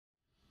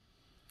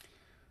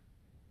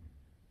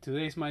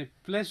Today is my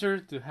pleasure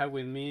to have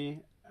with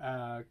me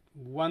a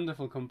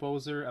wonderful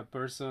composer, a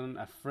person,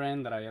 a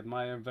friend that I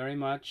admire very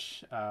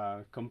much,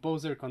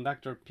 composer,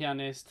 conductor,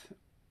 pianist,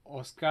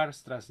 Oscar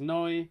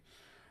Strasnoy,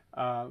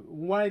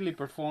 widely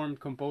performed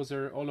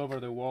composer all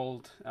over the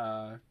world,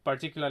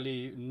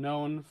 particularly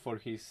known for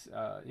his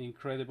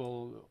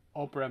incredible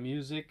opera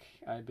music.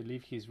 I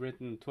believe he's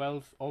written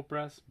 12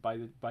 operas.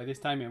 By this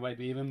time, it might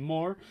be even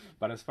more,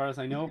 but as far as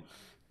I know,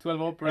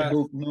 12 I operas.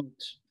 hope not.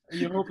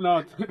 You hope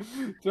not.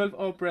 12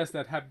 operas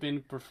that have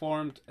been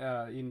performed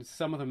in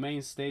some of the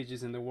main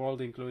stages in the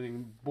world,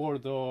 including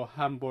Bordeaux,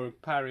 Hamburg,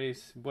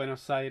 Paris,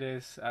 Buenos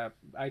Aires.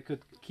 I could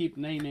keep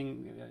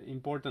naming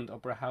important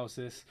opera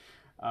houses.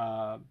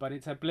 But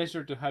it's a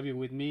pleasure to have you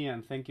with me,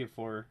 and thank you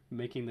for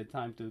making the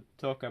time to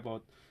talk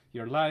about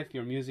your life,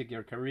 your music,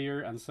 your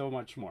career, and so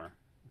much more.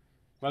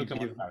 Thank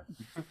Welcome, you.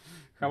 Oscar.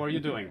 How are you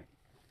doing?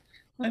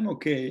 I'm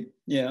okay.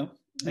 Yeah,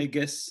 I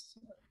guess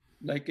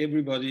like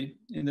everybody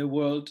in the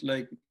world,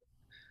 like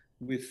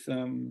with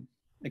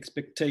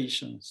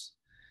expectations,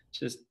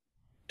 just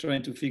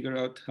trying to figure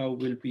out how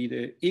will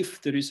be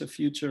if there is a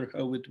future,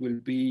 how it will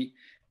be,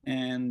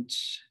 and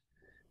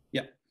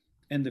yeah,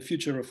 and the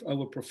future of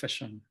our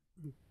profession.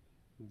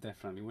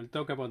 Definitely. We'll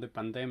talk about the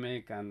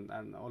pandemic and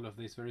all of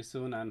this very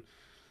soon. And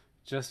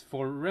just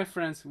for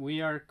reference,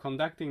 we are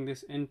conducting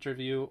this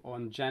interview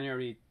on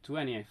January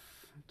 20th,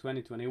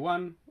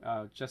 2021.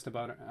 Just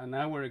about an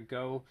hour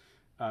ago,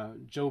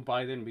 Joe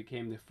Biden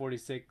became the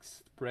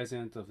 46th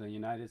president of the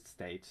United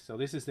States. So,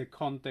 this is the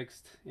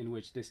context in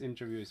which this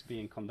interview is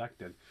being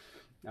conducted.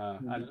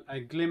 A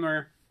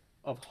glimmer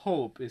of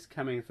hope is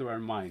coming through our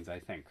minds, I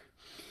think.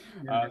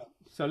 Yeah. Uh,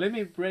 so let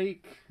me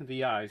break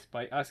the ice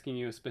by asking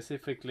you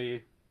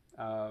specifically.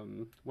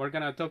 We're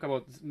gonna talk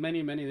about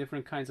many, many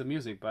different kinds of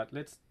music, but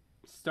let's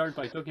start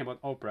by talking about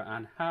opera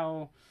and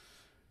how.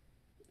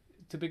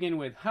 To begin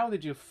with, how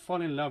did you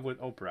fall in love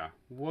with opera?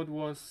 What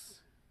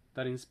was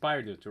that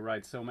inspired you to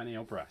write so many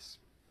operas?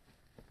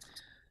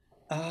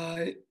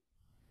 I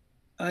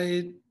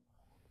I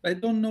I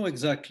don't know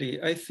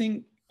exactly. I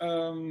think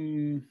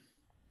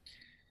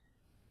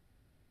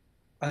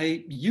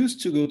I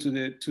used to go to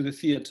the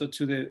theater,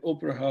 to the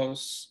opera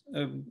house,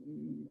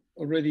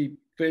 already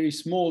very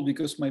small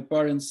because my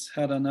parents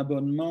had an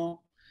abonnement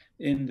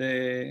in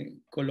the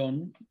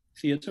Cologne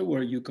theater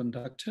where you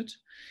conducted,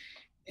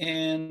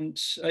 and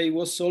I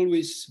was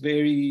always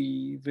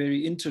very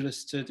very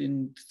interested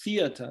in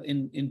theater,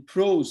 in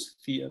prose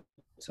theater.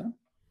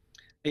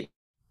 I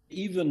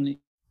even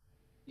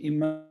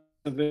imagined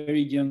a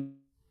very young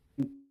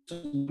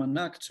an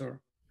actor,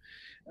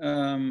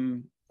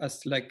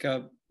 as like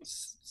a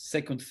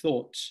second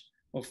thought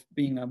of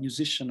being a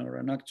musician or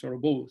an actor or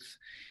both.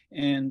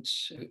 And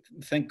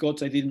thank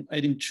God I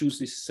didn't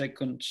choose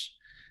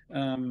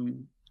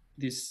um,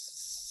 this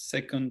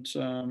second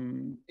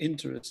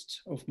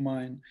interest of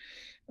mine.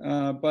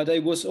 But I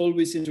was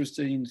always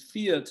interested in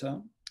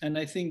theater, and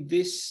I think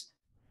this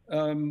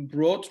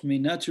brought me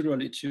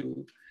naturally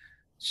to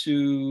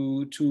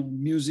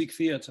music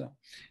theater.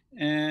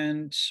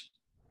 And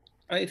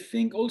I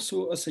think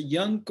also as a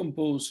young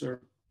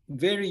composer,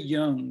 very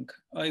young,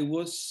 I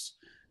was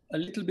a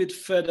little bit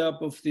fed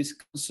up of these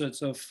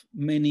concerts of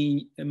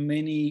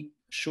many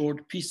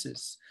short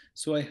pieces.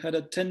 So I had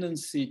a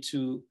tendency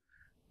to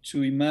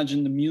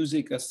imagine the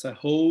music as a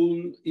whole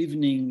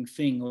evening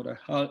thing, or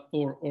a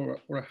or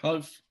a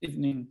half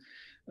evening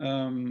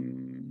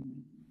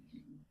um,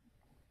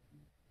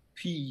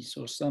 piece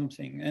or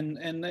something.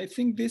 And I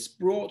think this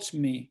brought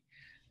me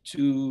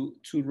to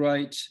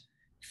write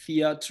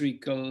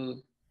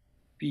theatrical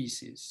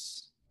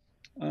pieces.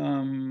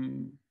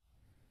 Um,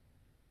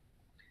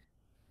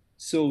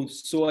 so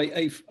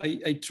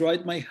I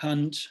tried my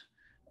hand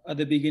at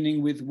the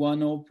beginning with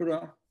one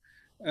opera,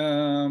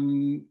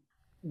 um,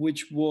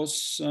 which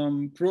was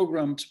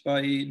programmed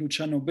by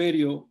Luciano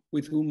Berio,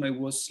 with whom I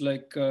was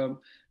like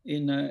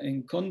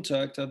in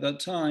contact at that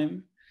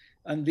time,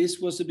 and this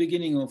was the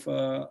beginning of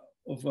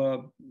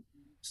a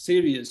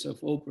series of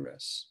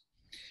operas,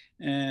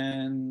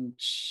 and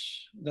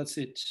that's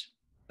it.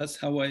 That's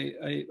how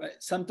I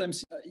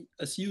sometimes,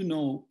 as you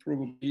know,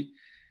 probably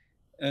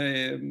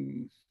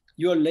um,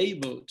 you are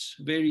labeled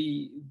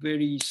very,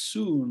 very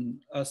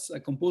soon as a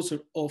composer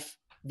of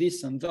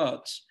this and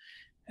that.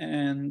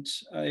 And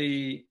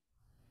I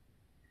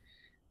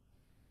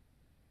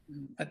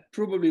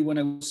probably, when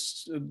I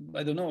was,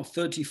 I don't know,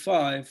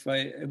 35,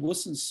 I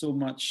wasn't so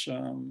much.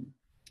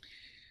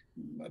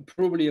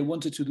 Probably I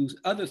wanted to do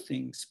other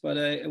things, but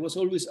I was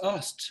always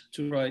asked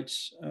to write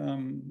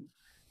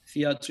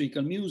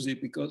theatrical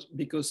music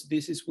because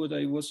this is what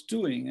I was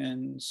doing.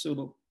 And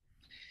so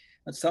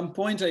at some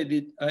point I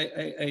did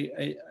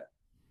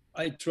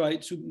I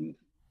tried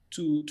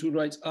to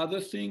write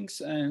other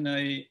things, and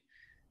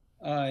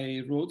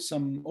I wrote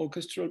some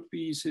orchestral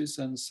pieces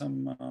and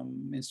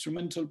some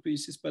instrumental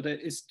pieces. But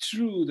it's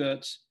true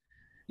that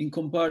in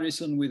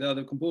comparison with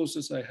other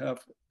composers, I have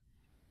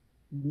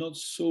not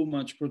so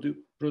much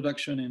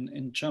production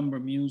in chamber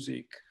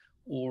music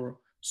or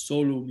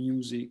solo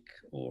music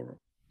or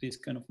this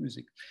kind of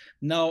music.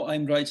 Now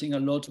I'm writing a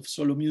lot of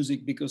solo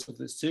music because of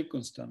the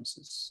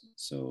circumstances.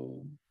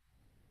 So,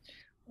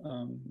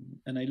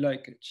 and I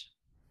like it.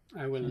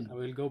 I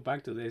will go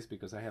back to this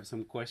because I have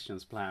some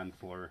questions planned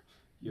for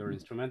your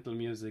instrumental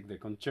music, the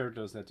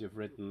concertos that you've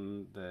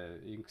written, the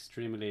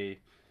extremely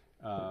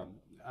uh,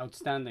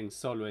 outstanding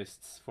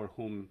soloists for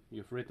whom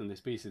you've written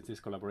these pieces, this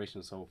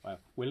collaboration. So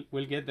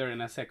we'll get there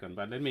in a second.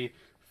 But let me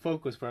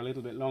focus for a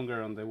little bit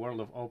longer on the world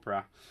of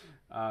opera.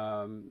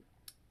 Um,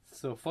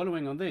 so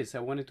following on this, I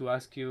wanted to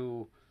ask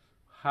you,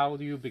 how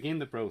do you begin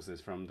the process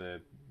from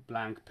the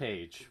blank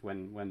page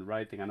when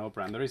writing an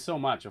opera? And there is so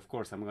much, of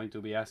course. I'm going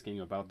to be asking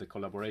you about the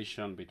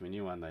collaboration between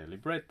you and the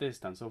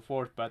librettist and so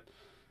forth. But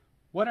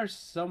what are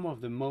some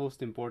of the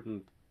most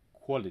important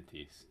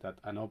qualities that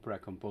an opera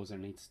composer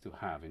needs to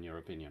have, in your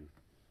opinion?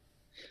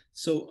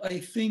 So I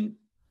think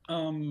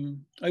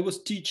I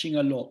was teaching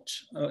a lot.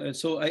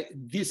 So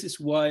this is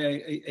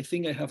why I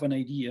think I have an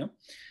idea,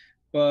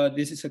 but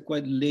this is a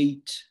quite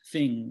late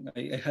thing.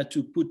 I had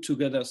to put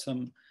together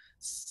some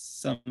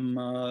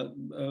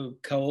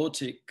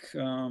chaotic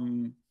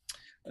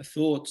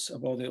thoughts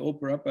about the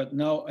opera, but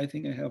now I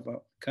think I have a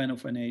kind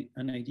of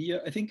an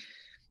idea. I think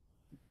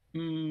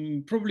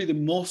probably the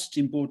most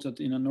important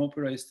in an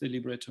opera is the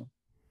libretto.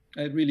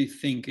 I really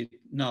think it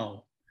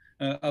now,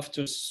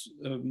 after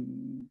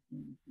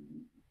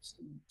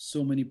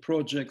so many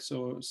projects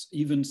or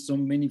even so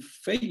many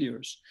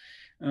failures.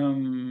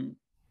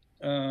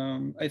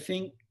 I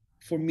think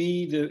for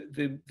me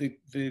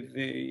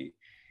the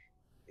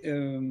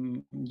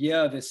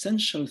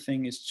essential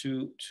thing is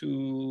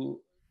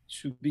to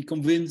be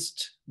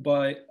convinced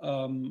by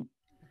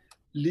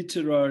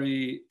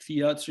literary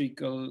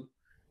theatrical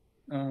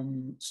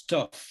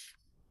stuff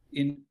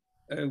in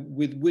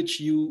with which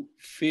you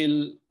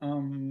feel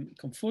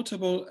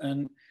comfortable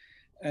and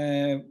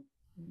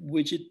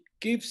which it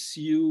gives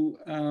you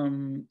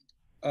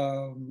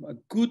a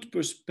good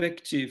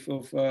perspective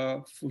of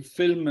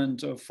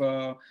fulfillment of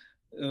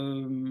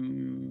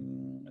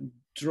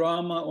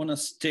drama on a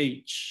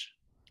stage.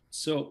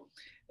 So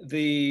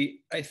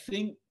I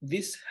think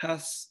this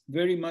has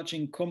very much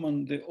in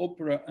common the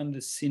opera and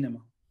the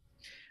cinema.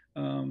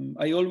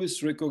 I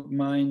always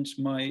recommend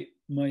my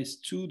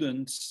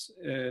students,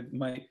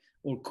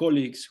 or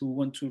colleagues who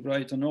want to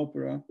write an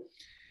opera,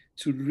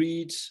 to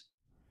read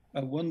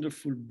a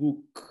wonderful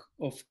book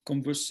of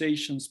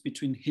conversations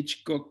between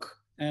Hitchcock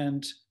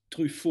and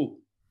Truffaut.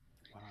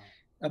 Wow.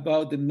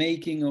 About the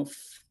making of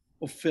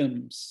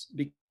films,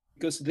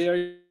 because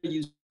there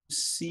you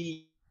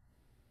see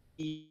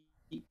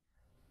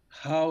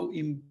how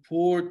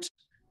important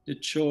the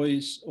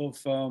choice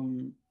of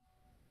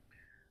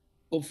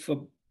a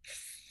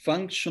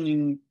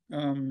functioning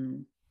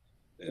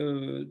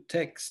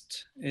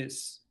text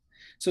is.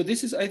 So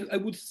this is, I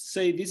would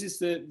say, this is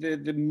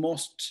the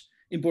most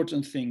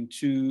important thing,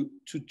 to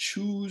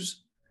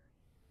choose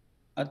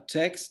a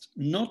text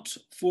not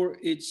for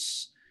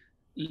its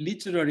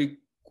literary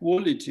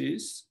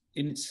qualities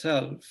in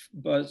itself,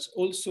 but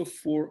also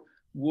for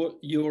what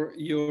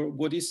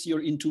what is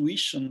your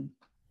intuition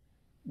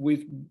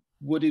with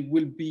what it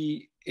will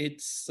be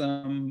its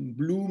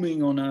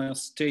blooming on a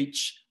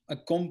stage,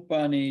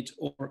 accompanied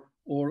or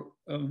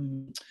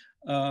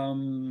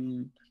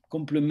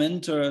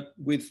complemented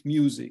with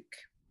music.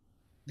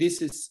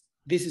 This is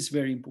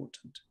very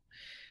important.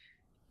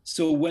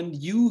 So when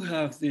you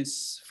have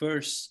this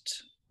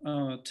first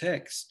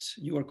text,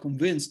 you are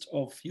convinced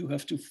of, you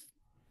have to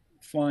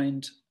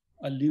find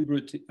a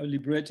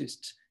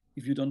librettist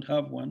if you don't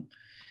have one,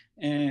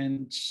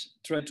 and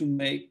try to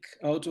make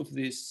out of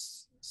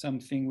this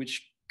something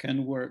which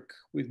can work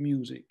with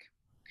music.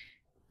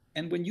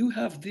 And when you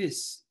have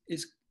this,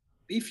 is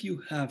if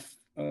you have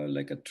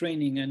like a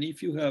training, and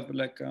if you have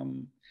like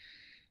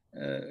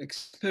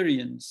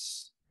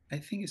experience, I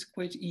think it's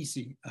quite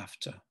easy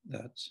after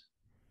that.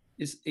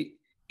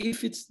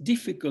 If it's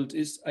difficult,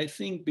 is I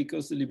think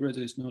because the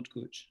libretto is not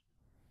good.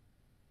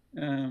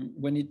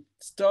 When it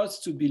starts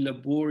to be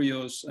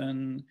laborious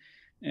and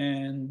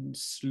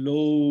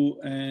slow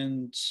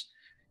and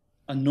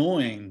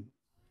annoying,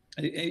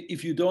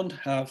 if you don't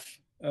have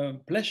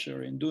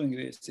pleasure in doing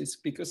this, it's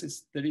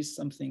because there is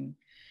something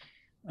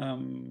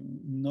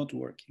not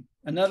working.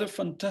 Another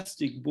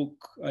fantastic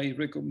book I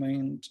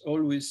recommend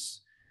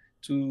always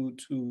to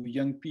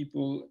young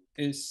people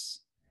is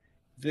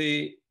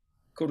the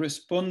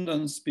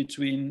correspondence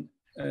between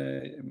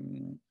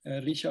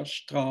Richard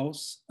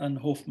Strauss and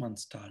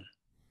Hofmannsthal,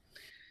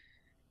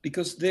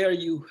 because there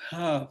you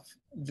have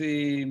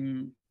the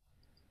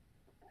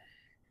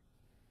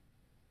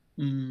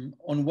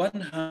on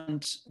one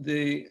hand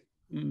the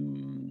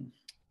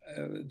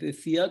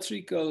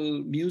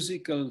theatrical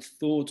musical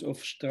thought of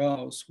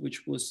Strauss,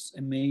 which was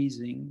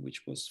amazing,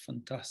 which was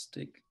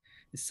fantastic,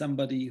 is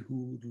somebody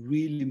who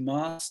really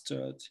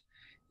mastered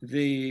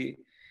the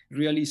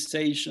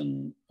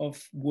realization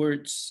of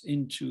words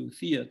into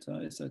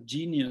theater. Is a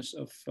genius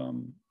of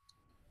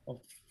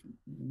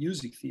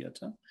music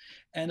theater,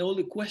 and all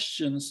the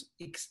questions,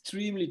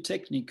 extremely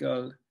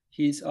technical,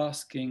 he's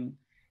asking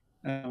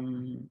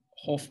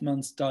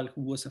Hofmannsthal,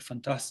 who was a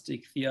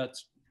fantastic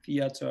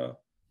theater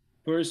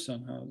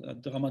person, a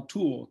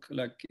dramaturg,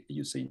 like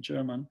you say in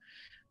German.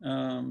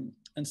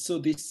 And so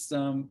this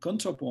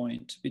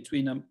counterpoint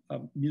between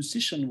a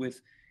musician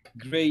with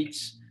great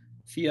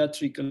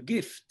theatrical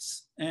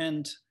gifts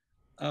and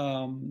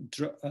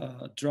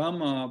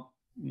drama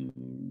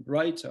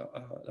writer,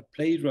 a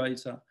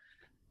playwright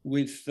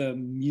with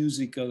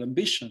musical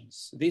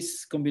ambitions.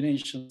 This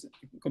combination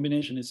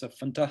is a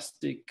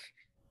fantastic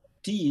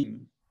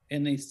team,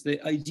 and it's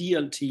the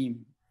ideal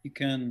team you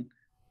can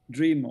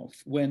dream of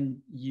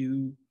when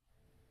you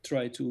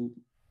try to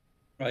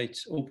write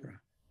opera.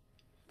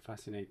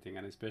 Fascinating,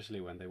 and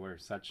especially when they were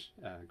such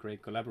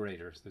great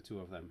collaborators, the two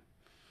of them.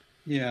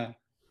 Yeah,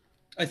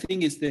 I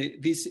think it's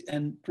this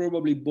and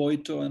probably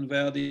Boito and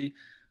Verdi,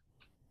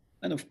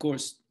 and of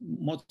course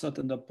Mozart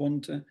and Da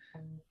Ponte.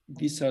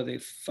 These are the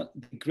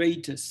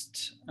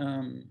greatest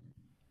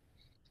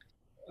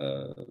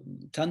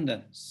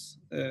tandems.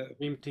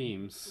 Dream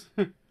teams.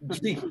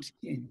 Dream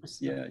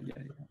teams. Yeah, yeah,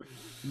 yeah,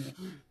 yeah.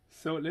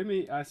 So let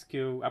me ask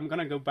you. I'm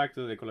gonna go back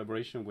to the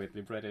collaboration with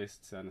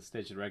librettists and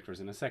stage directors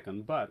in a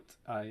second, but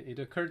it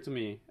occurred to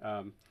me.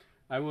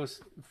 I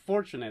was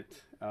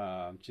fortunate.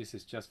 This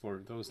is just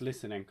for those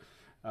listening.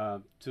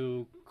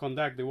 To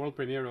conduct the world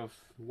premiere of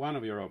one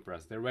of your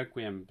operas, the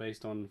Requiem,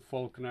 based on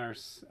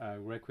Faulkner's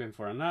Requiem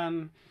for a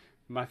Nun.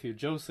 Matthew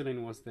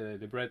Jocelyn was the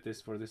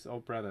librettist for this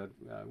opera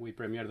that we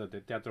premiered at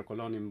the Teatro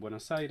Colón in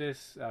Buenos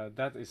Aires.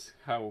 That is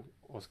how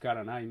Oscar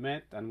and I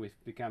met, and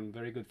we've become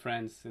very good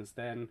friends since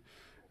then.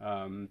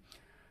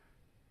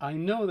 I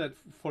know that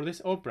for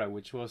this opera,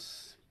 which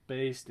was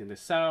based in the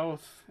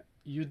South,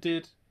 you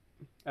did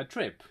a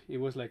trip. It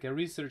was like a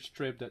research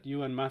trip that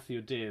you and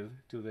Matthew did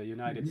to the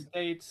United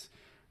States.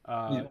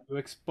 Yeah. You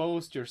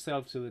exposed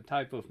yourself to the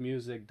type of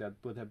music that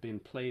would have been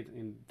played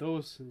in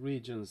those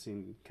regions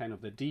in kind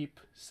of the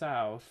deep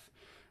South.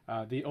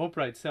 The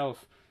opera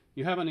itself,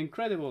 you have an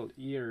incredible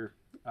ear.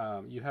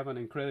 You have an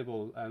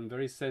incredible and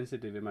very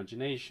sensitive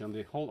imagination.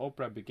 The whole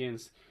opera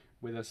begins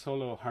with a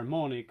solo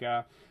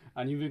harmonica,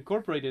 and you've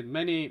incorporated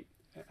many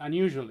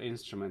unusual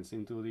instruments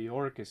into the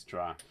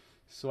orchestra.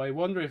 So I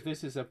wonder if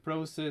this is a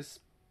process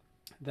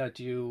that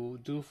you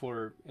do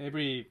for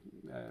every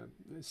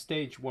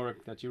stage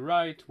work that you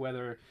write,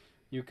 whether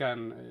you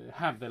can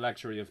have the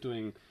luxury of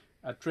doing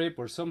a trip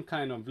or some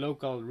kind of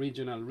local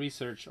regional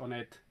research on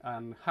it,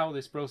 and how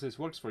this process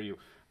works for you.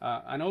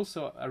 And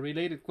also a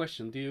related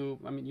question,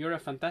 you're a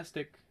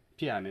fantastic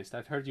pianist.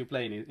 I've heard you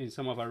playing in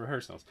some of our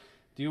rehearsals.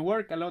 Do you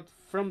work a lot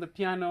from the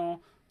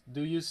piano?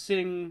 Do you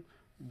sing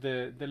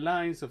the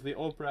lines of the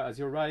opera as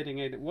you're writing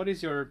it? What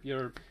is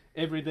your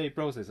everyday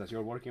process as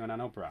you're working on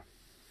an opera?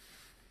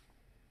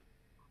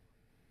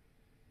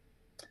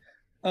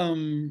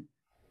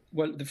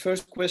 Well, the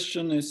first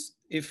question is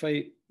if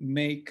I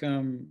make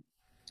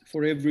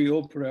for every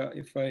opera,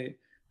 if I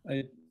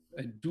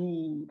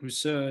do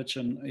research,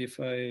 and if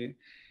I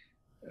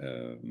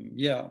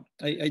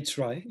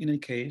try in a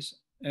case.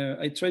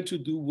 I try to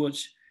do what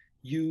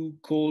you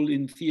call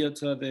in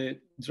theater the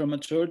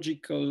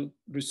dramaturgical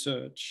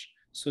research.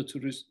 So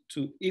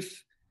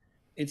if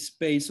it's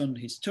based on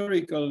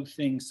historical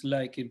things,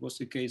 like it was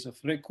the case of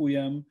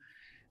Requiem,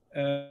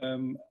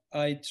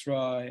 I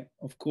try,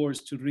 of course,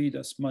 to read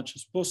as much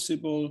as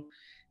possible.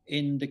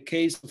 In the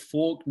case of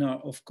Faulkner,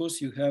 of course,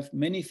 you have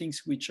many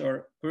things which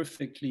are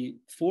perfectly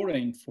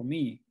foreign for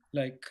me,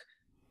 like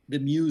the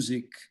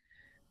music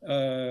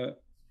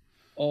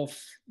of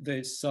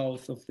the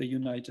south of the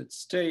United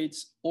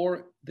States,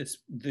 or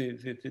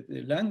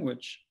the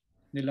language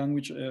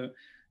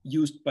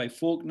used by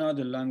Faulkner,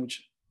 the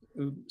language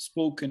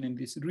spoken in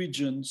these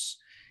regions.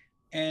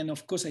 And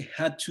of course, I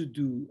had to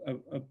do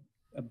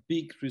a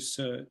big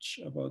research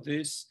about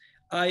this.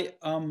 I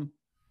am,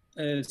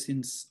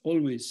 since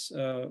always,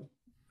 a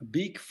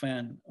big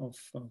fan of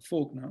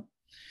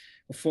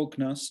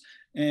Faulkner's,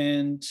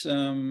 and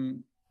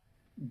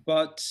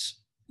but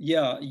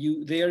yeah,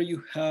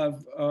 you have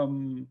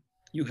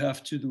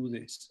to do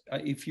this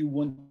if you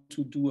want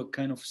to do a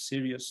kind of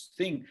serious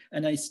thing.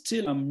 And I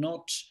still am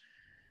not.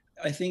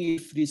 I think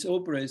if this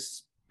opera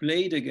is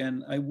played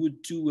again, I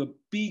would do a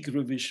big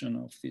revision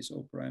of this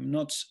opera. I'm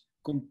not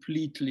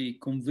completely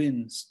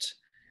convinced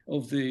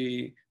of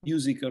the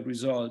musical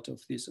result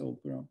of this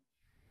opera,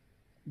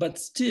 but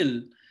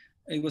still,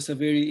 it was a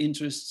very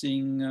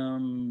interesting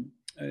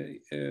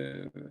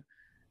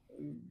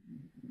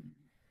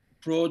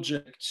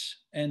project.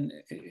 And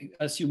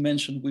as you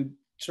mentioned, we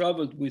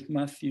traveled with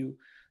Matthew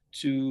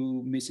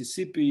to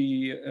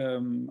Mississippi,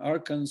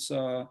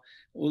 Arkansas,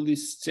 all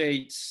these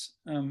states.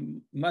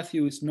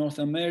 Matthew is North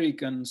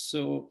American,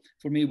 so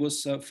for me it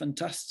was a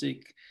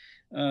fantastic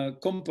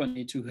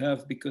company to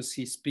have, because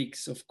he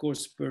speaks, of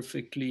course,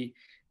 perfectly.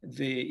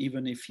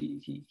 Even if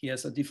he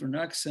has a different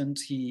accent,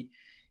 he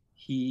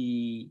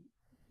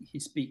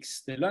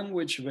speaks the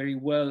language very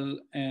well,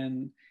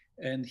 and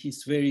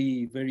he's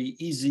very, very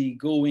easy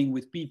going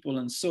with people.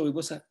 And so it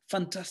was a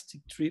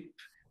fantastic trip.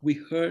 We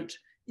heard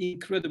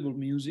incredible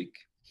music.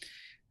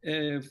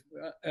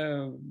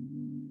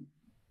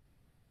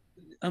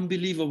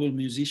 unbelievable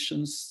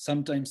musicians,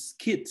 sometimes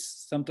kids,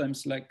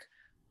 sometimes like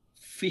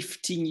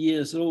 15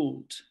 years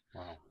old.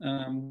 Wow.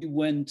 We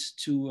went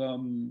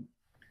to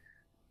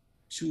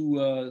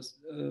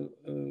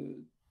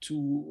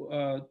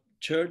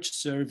church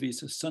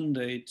service a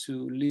Sunday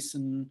to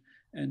listen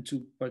and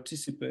to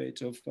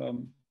participate of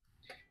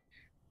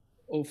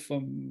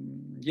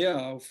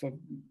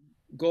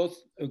God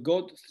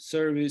God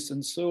service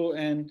and so,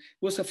 and it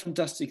was a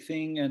fantastic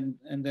thing.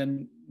 And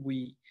then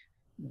we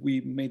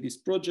made this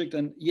project.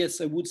 And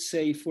yes, I would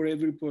say for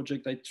every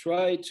project I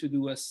try to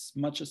do as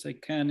much as I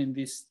can in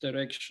this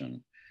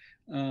direction.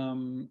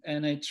 And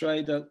I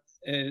try that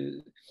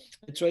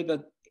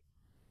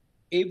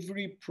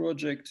every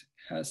project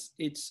has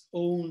its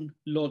own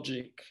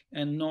logic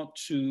and not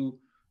to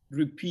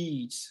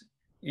repeat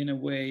in a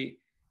way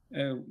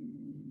a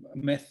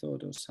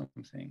method or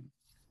something.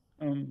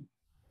 Um,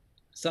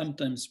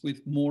 Sometimes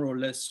with more or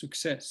less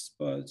success,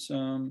 but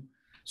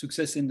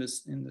success in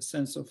the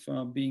sense of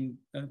being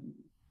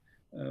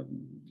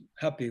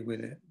happy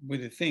with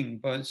the thing.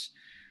 But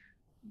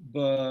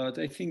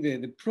I think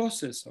the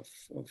process of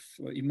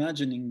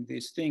imagining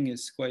this thing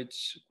is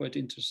quite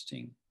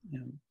interesting.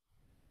 Yeah.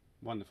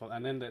 Wonderful.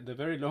 And then the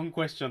very long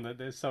question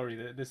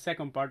sorry, the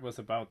second part was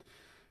about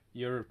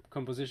your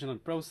compositional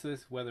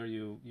process, whether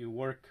you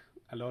work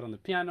a lot on the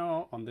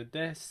piano, on the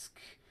desk,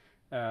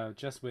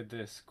 just with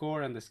the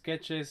score and the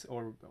sketches,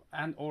 or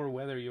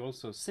whether you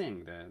also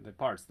sing the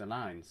parts, the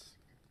lines.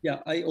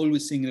 Yeah, I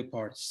always sing the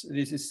parts.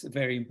 This is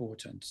very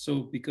important.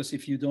 So because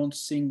if you don't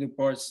sing the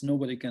parts,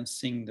 nobody can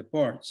sing the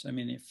parts. I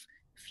mean, if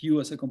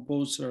you as a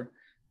composer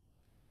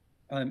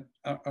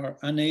are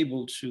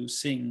unable to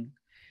sing,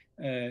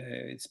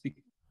 as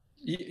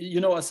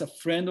a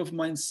friend of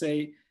mine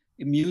say,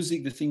 in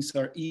music the things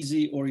are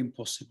easy or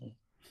impossible.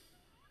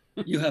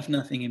 You have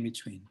nothing in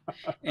between.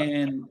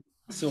 And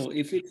so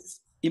if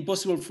it's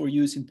impossible for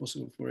you, it's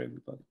impossible for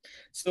everybody.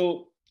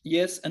 So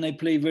yes, and I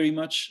play very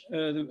much.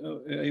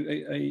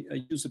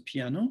 I use a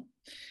piano.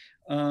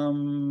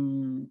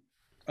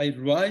 I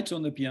write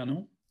on the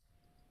piano.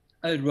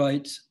 I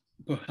write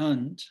per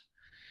hand,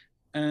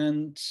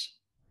 and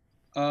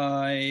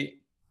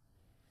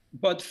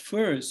but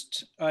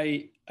first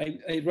I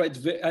write.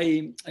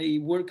 I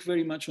work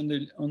very much on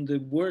the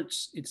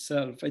words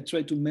itself. I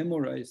try to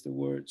memorize the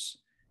words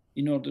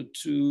in order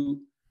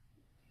to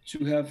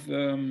have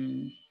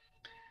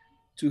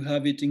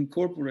it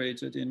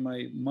incorporated in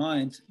my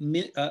mind,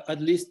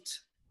 at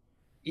least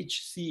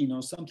each scene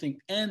or something,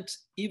 and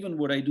even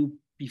what I do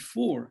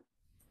before.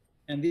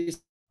 And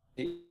this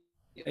I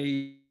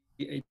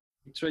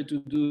try to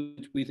do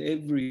it with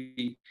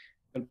every.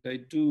 What I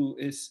do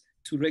is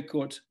to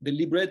record the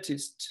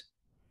librettist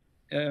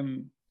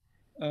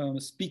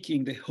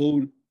speaking the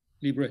whole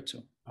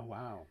libretto. Oh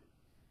wow!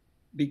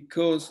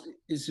 Because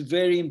it's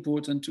very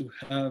important to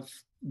have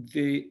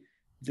the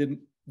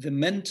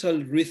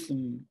mental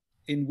rhythm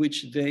in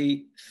which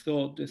they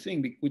thought the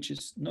thing, which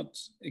is not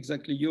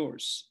exactly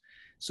yours.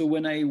 So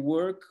when I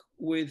work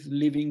with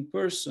living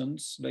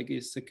persons, like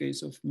it's the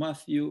case of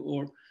Matthew,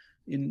 or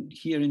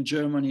here in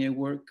Germany, I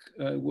worked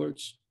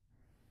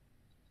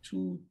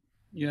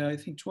I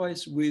think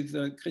twice with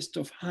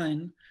Christoph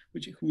Hein,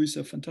 who is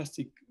a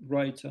fantastic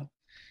writer.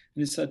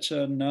 And it's such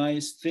a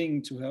nice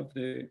thing to have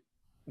the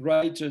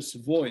writer's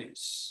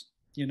voice,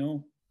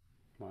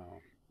 Wow.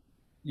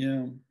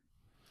 Yeah.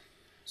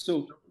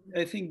 So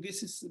I think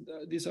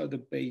these are the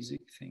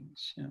basic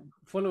things. Yeah.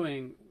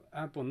 Following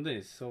up on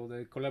this, so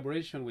the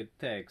collaboration with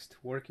text,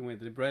 working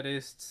with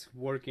librettists,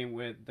 working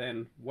with,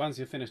 then once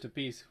you finish the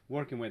piece,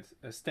 working with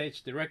a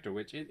stage director,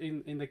 which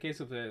in the case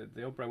of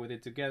the opera we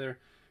did together,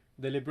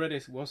 the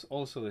librettist was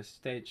also the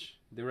stage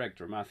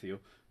director, Matthew,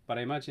 but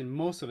I imagine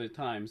most of the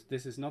times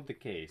this is not the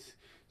case.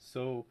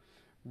 So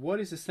what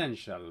is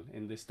essential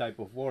in this type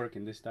of work,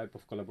 in this type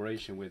of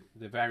collaboration with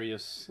the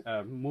various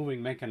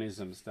moving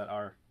mechanisms that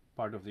are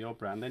part of the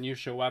opera? And then you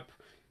show up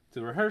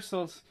to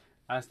rehearsals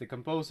as the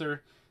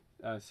composer,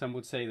 some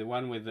would say the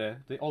one with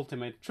the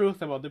ultimate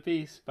truth about the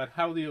piece, but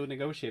how do you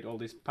negotiate all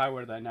this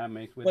power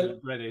dynamic with the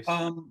librettist,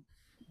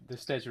 the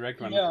stage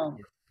director?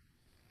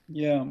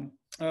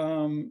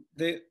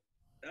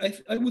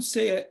 I would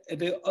say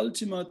the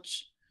ultimate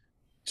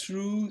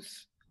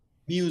truth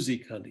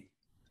musically.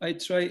 I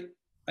try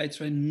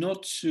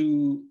not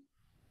to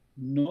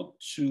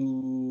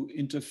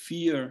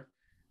interfere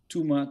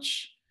too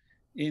much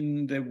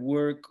in the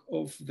work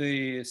of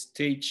the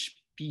stage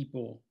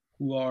people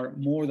who are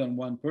more than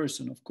one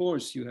person. Of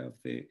course, you have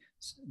the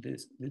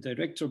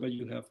director, but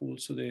you have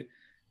also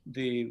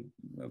the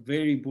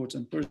very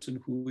important person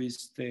who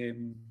is the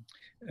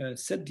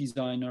set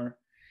designer,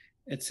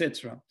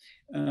 etc.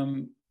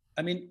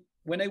 I mean,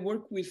 when I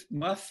work with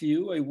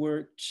Matthew, I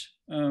worked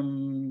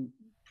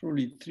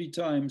probably 3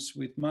 times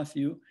with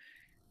Matthew.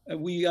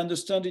 We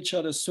understand each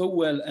other so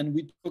well, and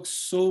we talk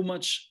so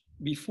much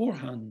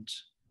beforehand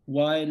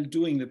while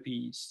doing the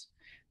piece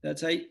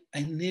that I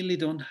nearly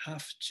don't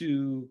have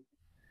to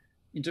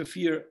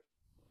interfere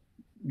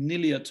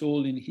nearly at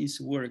all in his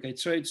work. I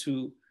try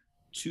to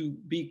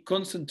be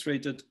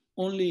concentrated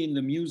only in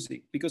the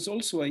music, because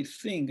also I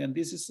think, and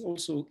this is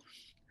also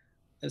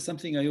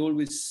something I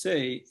always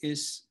say,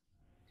 is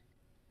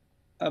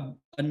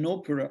an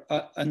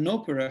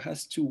opera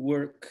has to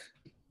work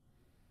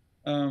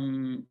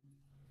um,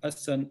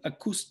 as an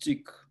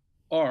acoustic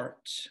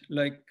art,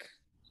 like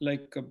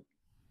a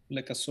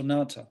like a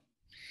sonata,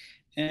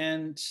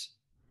 and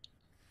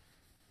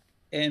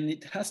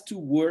it has to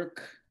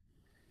work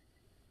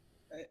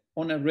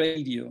on a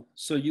radio.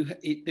 So you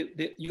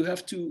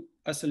have to,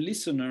 as a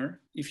listener,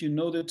 if you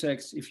know the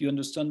text, if you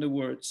understand the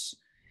words,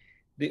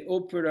 the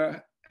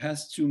opera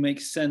has to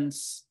make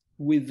sense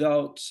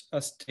without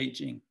a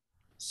staging.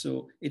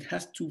 So it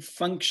has to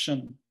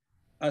function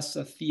as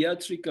a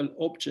theatrical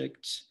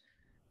object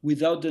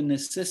without the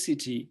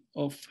necessity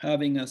of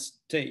having a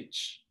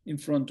stage in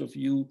front of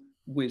you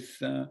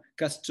with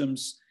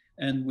costumes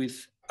and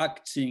with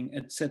acting,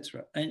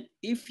 etc. And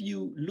if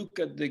you look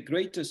at the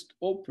greatest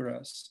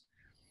operas,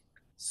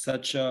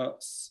 such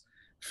as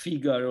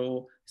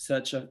Figaro,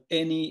 such as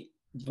any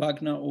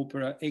Wagner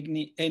opera,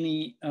 any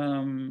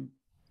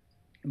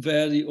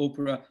Verdi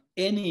opera,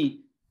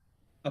 any,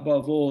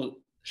 above all,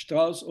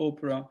 Strauss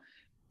opera,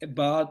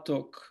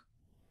 Bartok,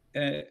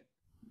 uh,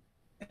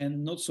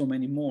 and not so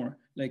many more,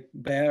 like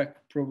Berg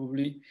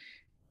probably.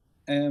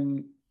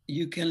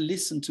 You can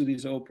listen to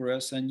these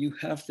operas and you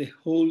have the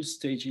whole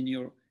stage in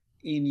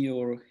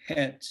your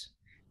head,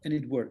 and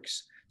it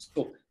works.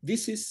 So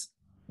this is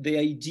the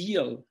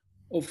ideal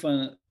of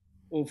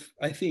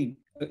I think,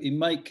 in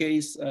my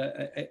case,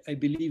 I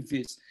believe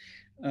this,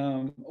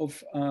 um,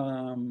 of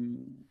um,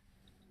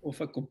 of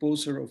a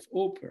composer of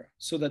opera,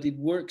 so that it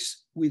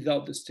works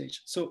without the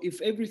stage. So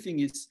if everything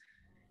is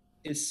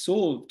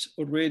solved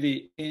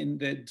already in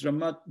the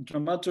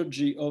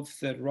dramaturgy of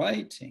the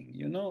writing,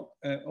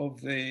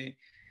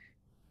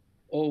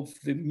 of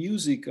the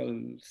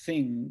musical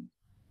thing,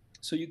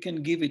 so you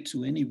can give it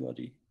to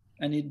anybody,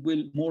 and it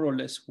will more or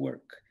less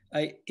work.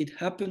 It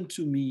happened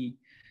to me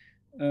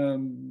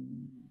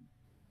um,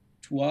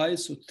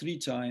 twice or three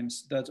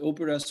times that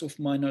operas of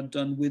mine are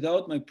done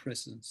without my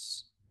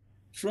presence,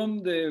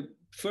 from the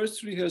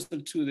first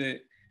rehearsal to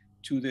the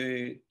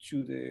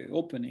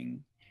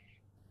opening,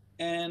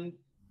 and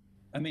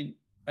I mean,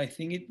 I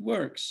think it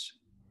works,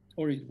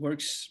 or it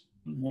works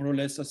more or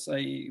less as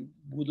I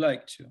would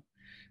like to.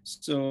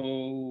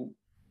 So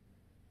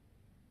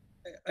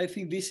I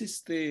think this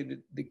is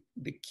the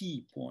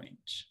key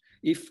point.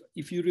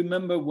 If you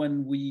remember,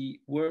 when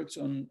we worked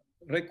on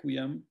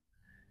Requiem,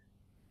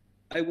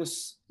 I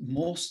was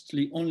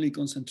mostly only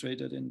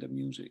concentrated in the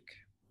music,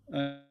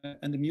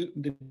 and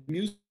the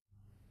music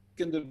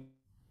and the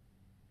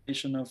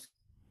of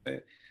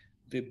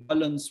the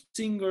balance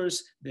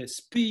singers, the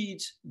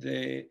speed,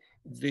 the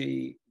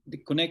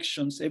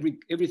connections,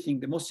 everything.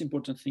 The most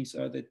important things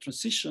are the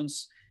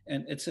transitions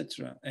and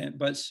etc.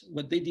 But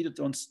what they did it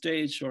on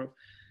stage or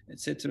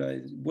etc.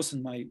 It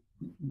wasn't my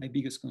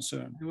biggest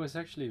concern. I was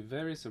actually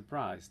very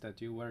surprised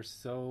that you were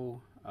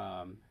so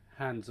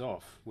hands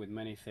off with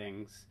many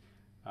things.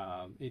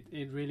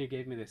 It really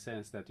gave me the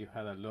sense that you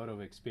had a lot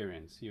of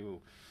experience.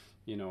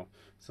 You know,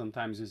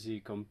 sometimes you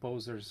see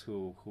composers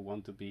who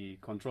want to be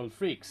control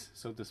freaks,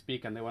 so to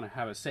speak, and they want to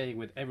have a say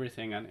with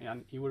everything.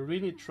 And you were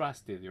really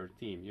trusted your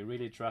team. You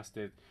really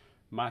trusted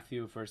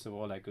Matthew. First of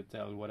all, I could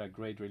tell what a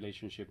great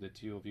relationship the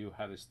two of you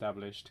had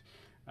established.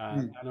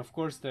 Mm. And of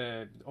course,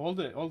 all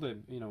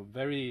the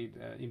very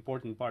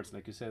important parts,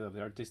 like you said, of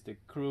the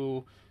artistic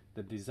crew,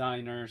 the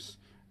designers,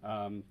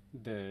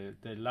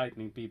 the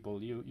lighting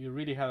people. You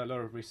really had a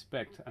lot of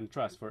respect and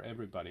trust for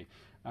everybody.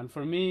 And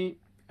for me,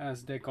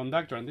 as the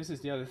conductor, and this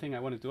is the other thing I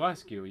wanted to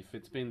ask you, if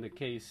it's been the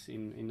case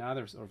in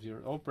others of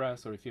your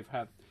operas, or if you've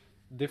had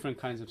different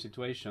kinds of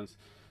situations,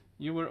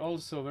 you were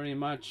also very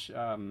much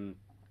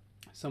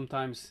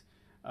sometimes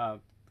uh,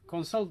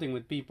 consulting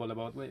with people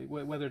about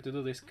whether to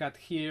do this cut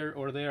here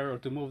or there, or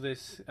to move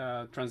this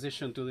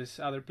transition to this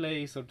other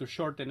place, or to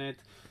shorten it.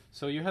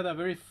 So you had a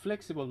very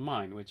flexible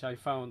mind, which I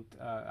found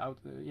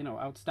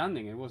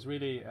outstanding. It was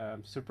really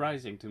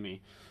surprising to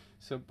me.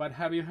 So, but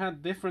have you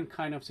had different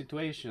kind of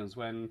situations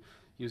when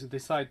you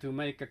decide to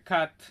make a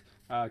cut,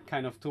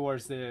 kind of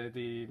towards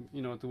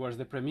towards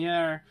the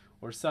premiere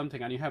or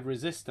something, and you have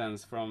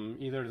resistance from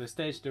either the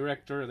stage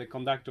director or the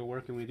conductor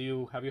working with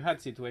you? Have you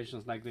had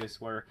situations like this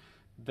where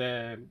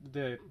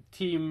the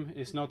team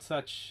is not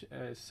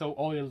so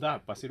oiled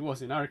up as it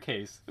was in our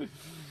case?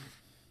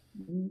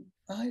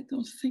 I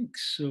don't think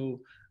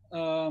so.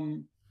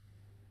 Um,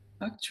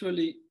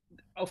 Actually,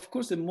 of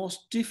course, the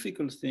most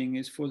difficult thing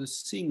is for the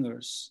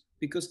singers,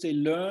 because they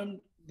learn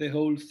the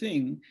whole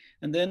thing,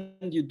 and then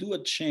you do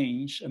a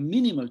change, a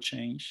minimal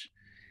change,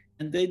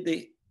 and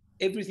they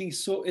everything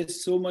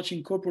is so much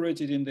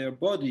incorporated in their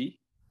body,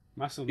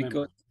 Muscle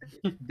because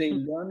memory. they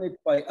learn it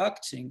by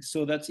acting.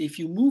 So that if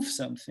you move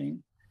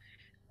something,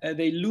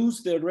 they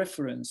lose their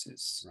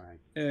references,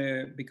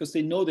 Right. because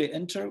they know they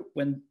enter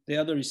when the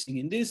other is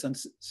singing this, and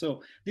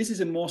so this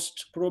is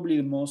probably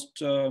the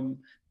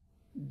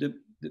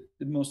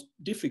most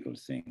difficult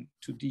thing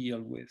to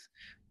deal with.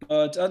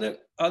 But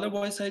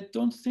otherwise, I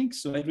don't think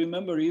so. I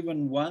remember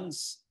even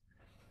once.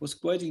 was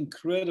quite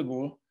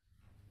incredible.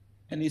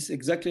 And it's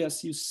exactly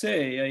as you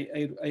say.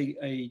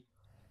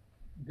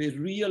 The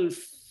real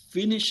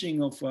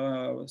finishing of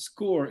a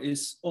score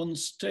is on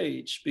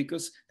stage,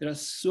 because there are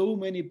so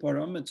many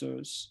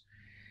parameters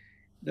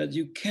that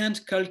you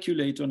can't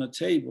calculate on a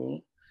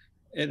table,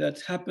 that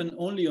happen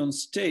only on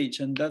stage,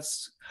 and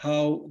that's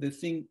how the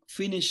thing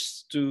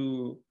finishes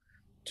to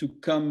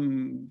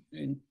come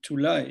into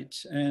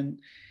light. And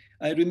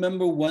I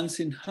remember once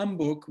in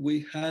Hamburg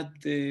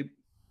the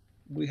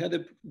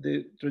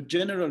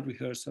general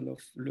rehearsal of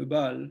Le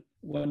Bal,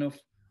 one of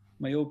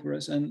my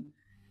operas, and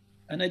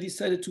I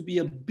decided to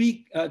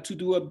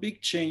do a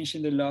big change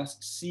in the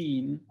last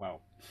scene. Wow.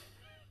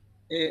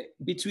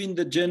 Between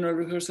the general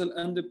rehearsal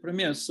and the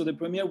premiere. So the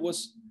premiere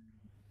was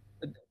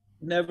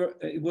never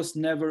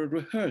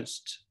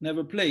rehearsed,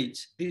 never played,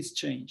 this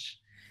change.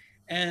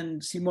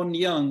 And Simone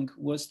Young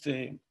was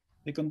the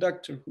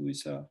conductor, who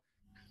is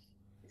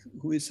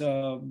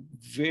a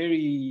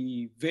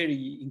very,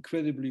 very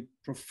incredibly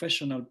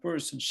professional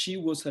person. She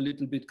was a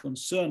little bit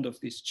concerned of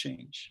this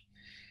change.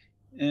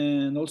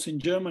 And also in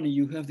Germany,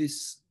 you have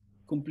this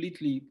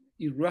completely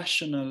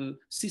irrational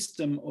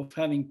system of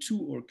having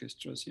two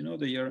orchestras.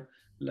 They are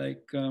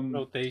like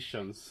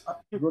Rotations.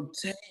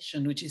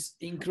 rotation, which is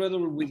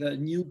incredible with a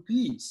new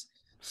piece.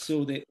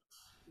 So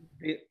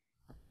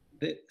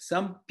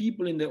some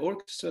people in the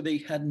orchestra, they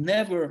had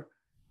never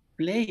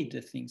played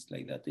things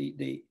like that.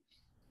 They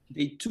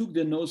took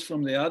the notes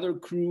from the other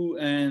crew,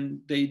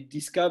 and they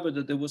discovered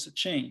that there was a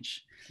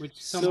change.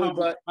 Which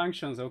somehow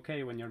functions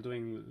okay when you're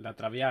doing La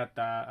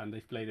Traviata and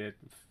they've played it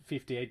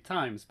 58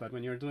 times, but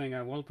when you're doing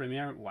a world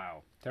premiere,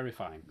 wow,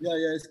 terrifying. Yeah,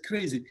 it's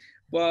crazy.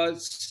 But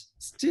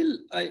still,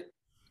 I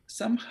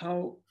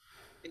somehow,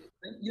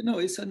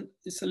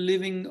 it's a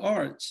living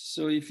art.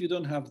 So if you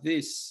don't have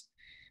this,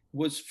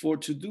 what's for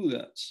to do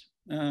that?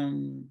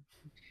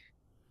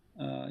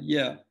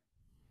 Yeah.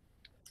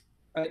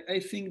 I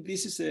think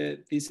this is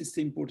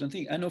the important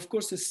thing. And of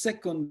course, the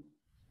second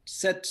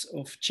set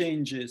of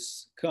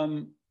changes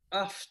come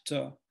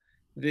after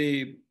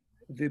the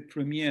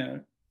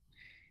premiere,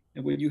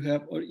 and when you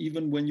have, or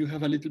even when you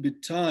have a little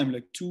bit time,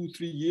 like 2-3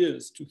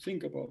 years to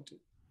think about it,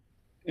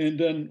 and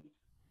then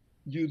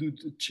you do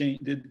the change,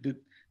 the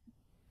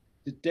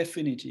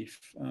definitive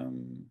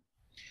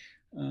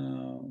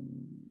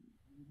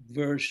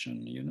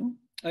version.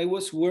 I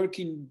was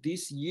working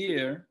this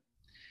year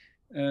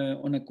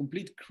on a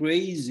complete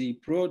crazy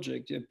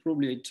project.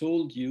 Probably I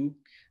told you,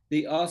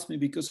 they asked me,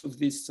 because of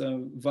this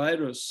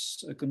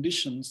virus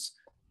conditions,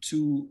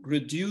 to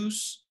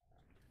reduce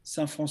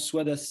Saint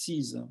François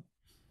d'Assise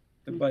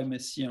by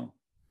Messiaen,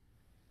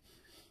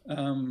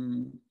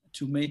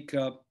 to make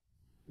up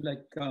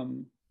like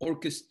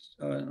orchestra,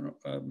 to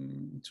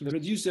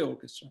reduce the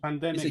orchestra.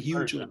 Pandemic it's a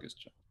huge version.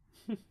 Orchestra.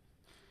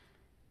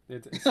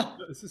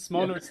 It's a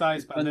smaller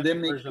size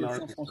pandemic version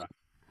orchestra.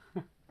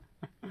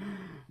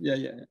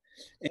 Yeah.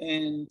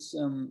 And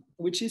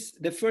which is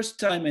the first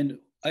time, and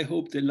I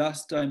hope the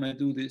last time I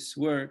do this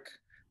work,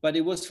 but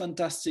it was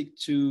fantastic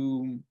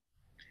to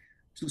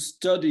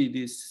study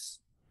this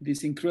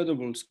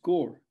incredible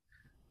score.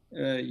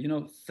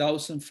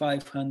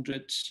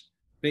 1,500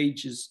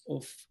 pages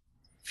of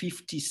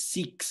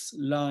 56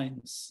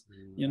 lines.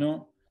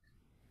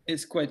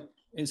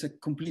 It's a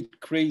complete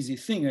crazy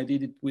thing. I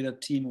did it with a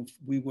team of,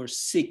 we were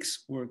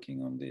 6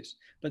 working on this,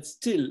 but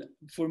still,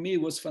 for me,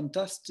 it was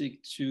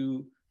fantastic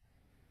to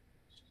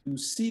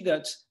see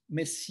that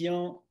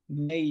Messiaen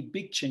made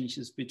big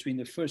changes between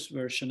the first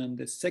version and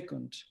the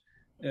second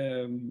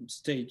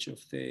stage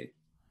of the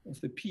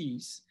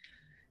piece.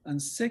 And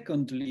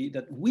secondly,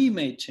 that we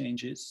made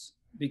changes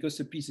because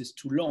the piece is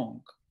too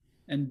long,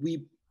 and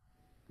we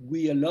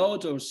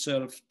allowed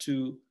ourselves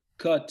to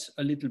cut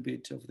a little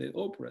bit of the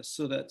opera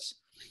so that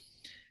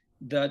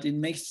it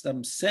makes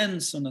some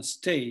sense on a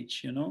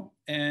stage,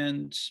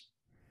 and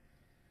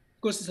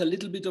of course it's a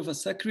little bit of a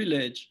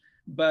sacrilege,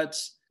 but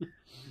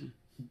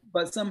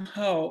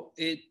somehow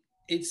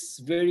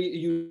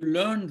you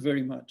learn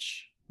very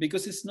much,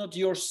 because it's not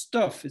your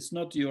stuff, it's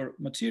not your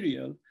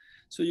material,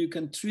 so you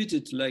can treat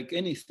it like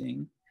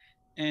anything.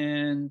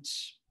 And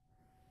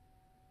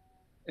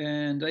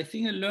I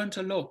think I learned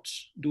a lot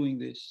doing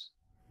this.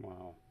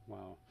 Wow.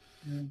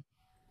 Yeah.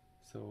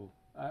 So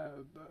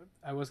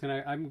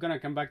I'm gonna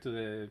come back to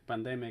the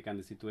pandemic and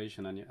the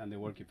situation and the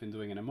work you've been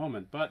doing in a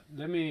moment, but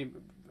let me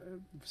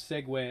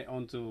segue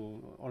onto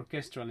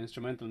orchestral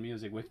instrumental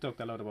music. We've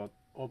talked a lot about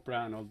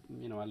opera and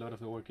a lot of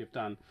the work you've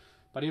done,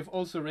 but you've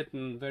also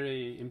written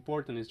very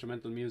important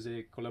instrumental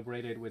music,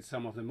 collaborated with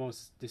some of the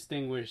most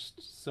distinguished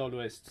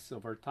soloists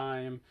of our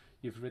time.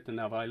 You've written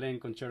a violin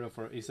concerto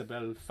for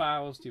Isabelle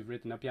Faust. You've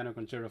written a piano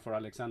concerto for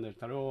Alexander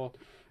Tarot.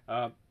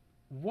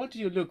 What do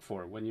you look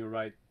for when you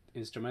write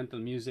instrumental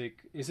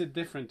music? Is it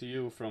different to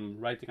you from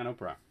writing an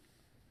opera?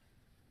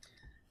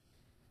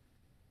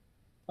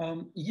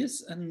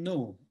 Yes and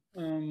no.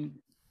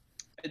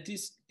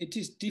 It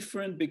is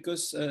different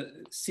because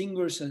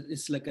singers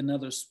is like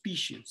another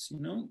species,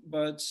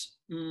 But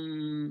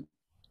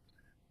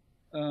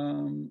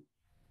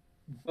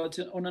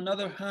on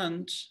another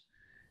hand,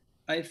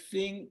 I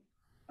think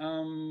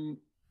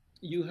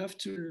you have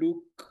to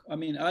look. I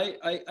mean,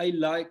 I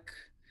like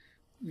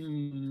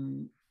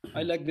mm,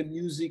 I like the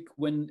music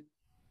when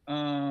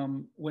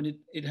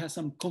it has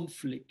some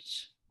conflict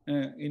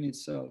in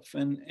itself,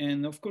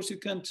 and of course you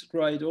can't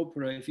write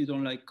opera if you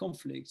don't like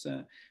conflicts,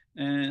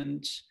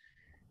 and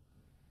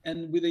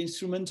and with the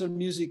instrumental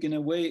music in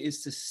a way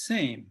it's the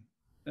same.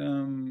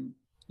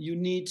 You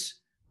need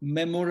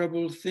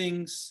memorable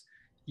things,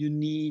 you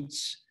need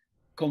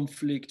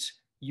conflict,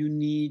 you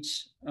need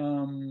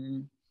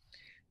um,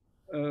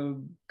 a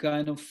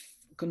kind of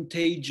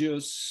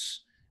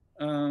contagious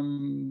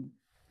um,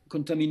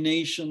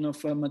 contamination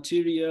of a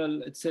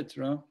material,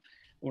 etc.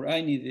 Or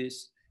I need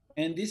this.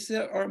 And these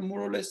are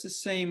more or less the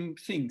same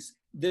things.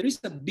 There is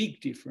a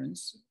big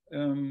difference.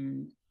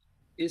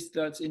 Is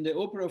that in the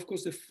opera, of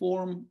course, the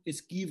form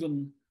is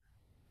given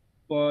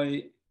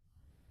by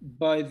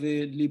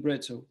the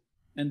libretto,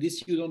 and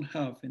this you don't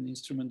have in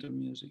instrumental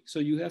music. So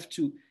you have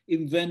to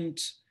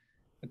invent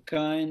a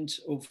kind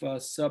of a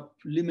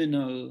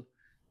subliminal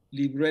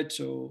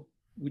libretto,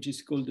 which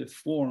is called the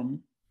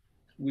form,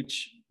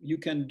 which you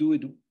can do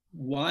it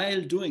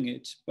while doing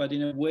it, but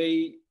in a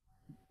way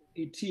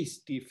it is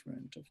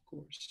different, of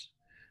course.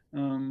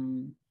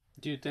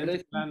 Do you But tend I to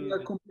think they plan?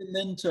 are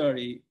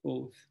complementary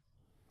both.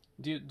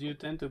 Do you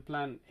tend to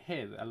plan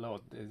ahead a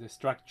lot the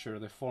structure,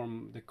 the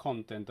form, the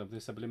content of the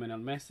subliminal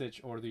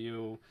message, or do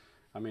you?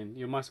 I mean,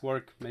 you must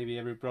work. Maybe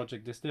every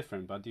project is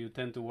different, but do you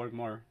tend to work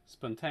more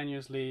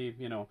spontaneously?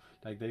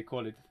 Like they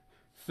call it,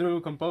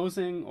 through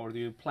composing, or do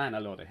you plan a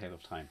lot ahead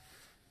of time?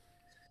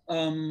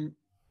 Um,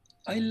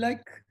 I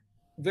like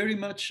very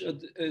much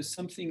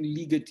something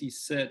Ligeti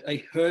said.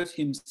 I heard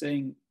him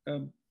saying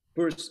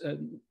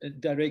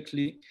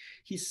directly.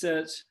 He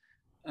said,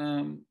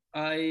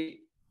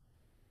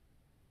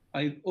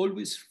 I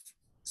always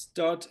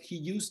start." He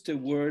used the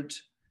word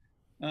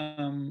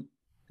um,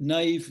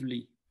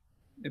 naively,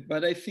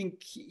 but I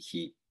think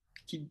he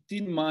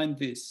didn't mind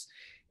this.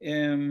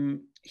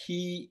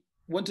 He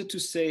wanted to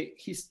say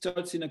he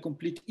starts in a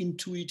complete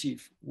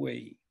intuitive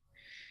way,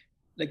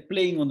 like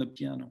playing on the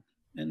piano,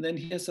 and then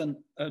he has a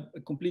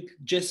complete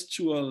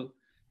gestural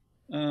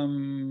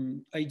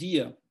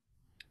idea,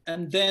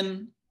 and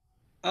then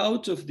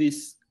out of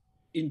this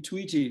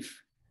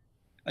intuitive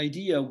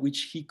idea,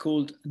 which he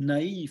called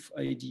naive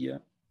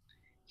idea,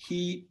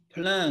 he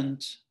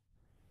planned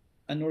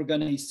an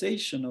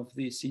organization of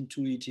this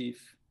intuitive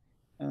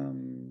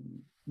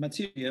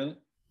material.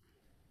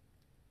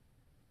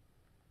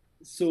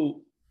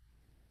 So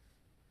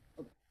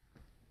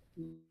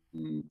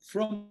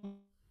from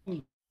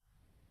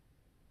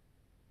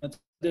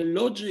the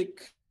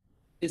logic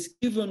is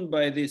given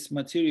by this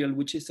material,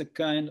 which is a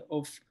kind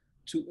of,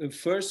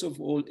 first of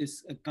all,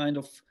 is a kind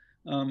of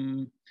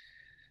um,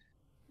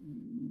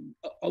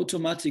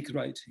 automatic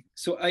writing.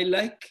 So I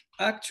like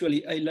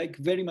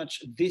very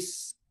much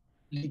this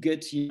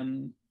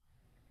Ligetian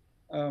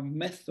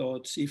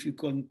method, if you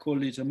can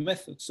call it a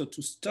method. So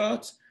to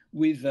start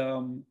with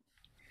an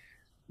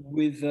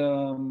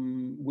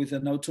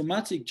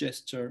automatic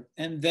gesture,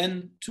 and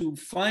then to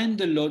find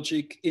the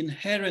logic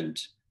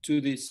inherent to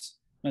this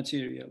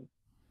material.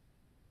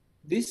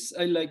 This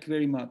I like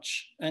very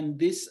much, and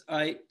this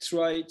I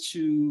try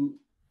to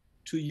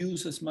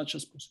use as much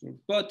as possible.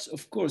 But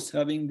of course,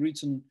 having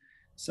written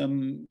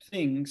some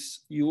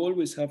things, you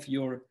always have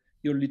your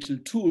little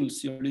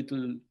tools, your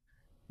little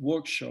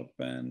workshop,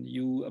 and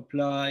you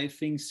apply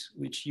things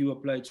which you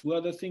apply to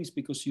other things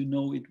because you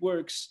know it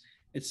works,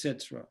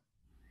 etc.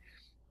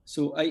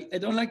 So I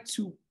don't like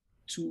to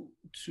to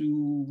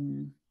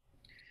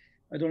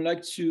I don't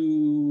like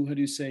to, how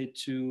do you say,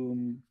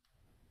 to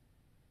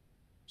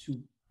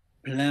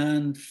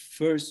plan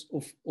first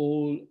of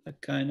all a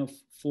kind of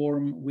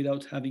form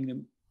without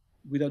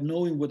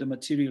knowing what the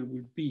material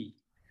will be.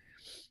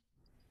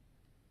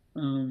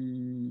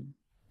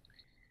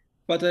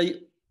 But I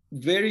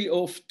very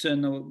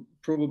often, or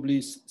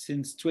probably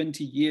since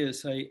 20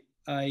 years,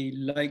 I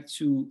like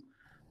to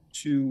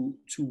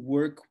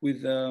work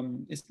with.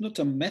 It's not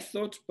a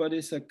method, but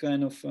it's a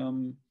kind of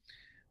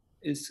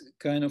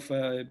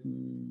a,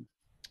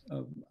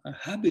 a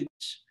habit.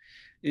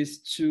 Is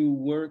to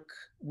work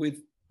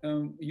with.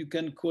 You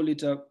can call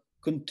it a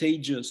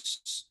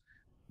contagious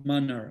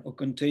manner or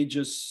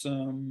contagious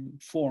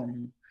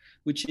form,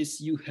 which is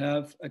you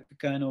have a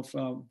kind of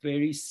a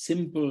very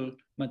simple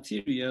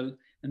material,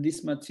 and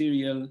this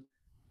material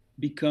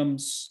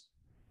becomes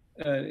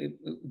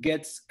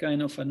gets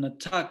kind of an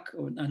attack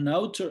or an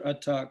outer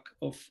attack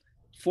of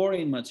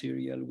foreign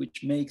material,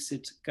 which makes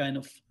it kind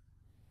of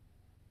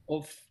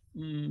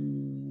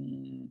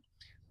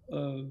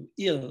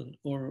ill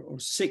or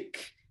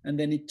sick, and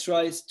then it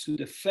tries to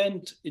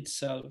defend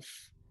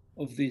itself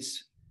of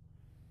this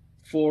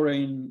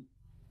foreign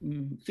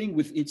thing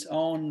with its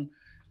own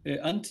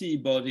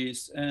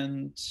antibodies,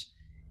 and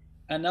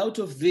out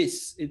of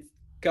this it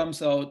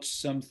comes out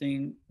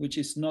something which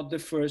is not the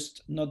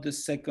first, not the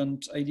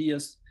second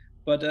ideas,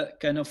 but a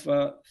kind of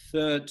a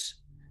third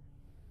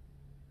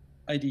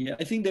idea.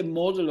 I think the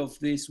model of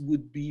this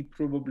would be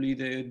probably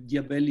the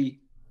Diabelli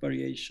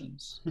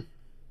variations,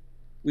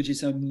 which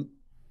is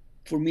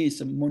for me,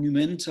 it's a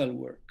monumental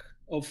work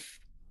of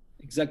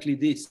exactly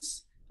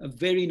this, a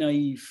very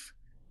naive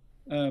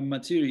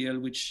material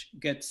which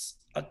gets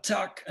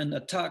attacked and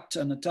attacked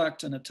and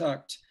attacked and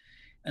attacked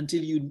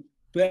until you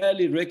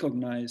barely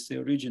recognize the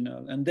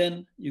original, and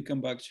then you come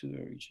back to the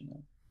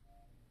original.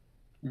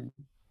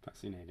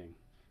 Fascinating,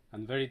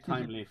 and very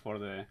timely for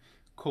the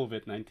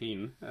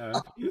COVID-19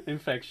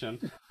 infection.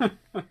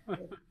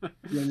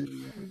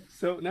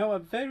 So now a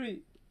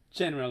very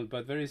general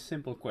but very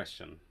simple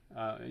question.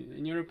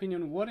 In your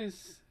opinion, what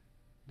is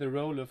the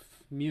role of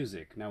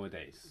music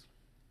nowadays?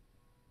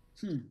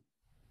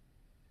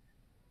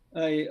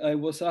 I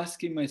was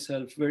asking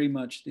myself very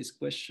much this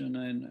question,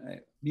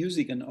 and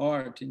music and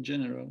art in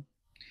general.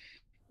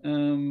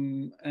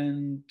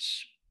 And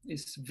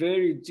it's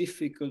very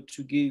difficult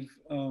to give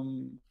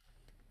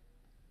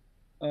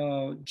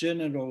a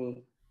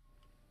general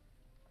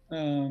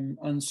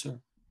answer,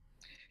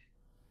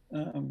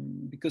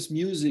 because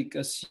music,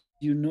 as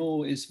you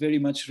know, is very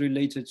much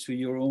related to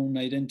your own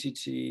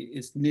identity.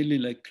 It's nearly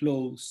like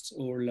clothes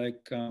or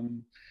like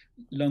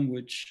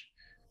language.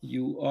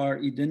 You are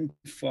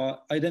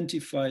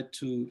identified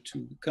to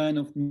kind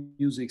of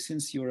music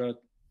since you're a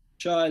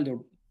child,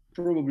 or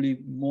probably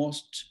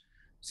mostly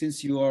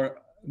since you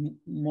are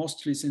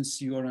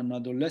an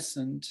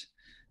adolescent.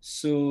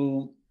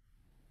 So,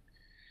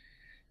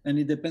 and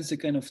it depends the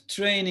kind of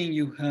training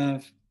you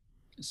have.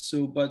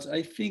 So, but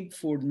I think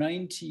for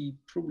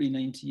probably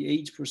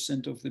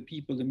 98% of the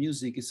people, the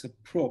music is a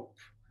prop,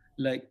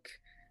 like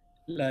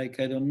I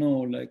don't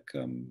know, like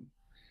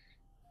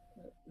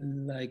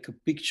a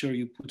picture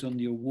you put on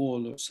your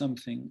wall or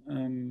something.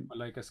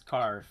 Like a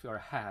scarf or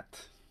a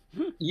hat?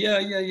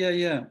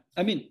 Yeah.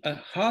 I mean, a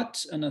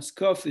hat and a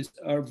scarf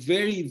are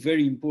very,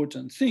 very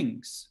important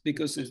things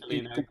because Especially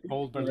in it a completes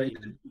cold your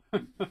Berlin.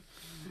 identity.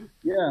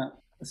 Yeah.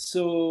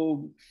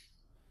 So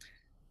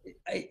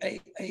I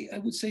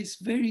would say it's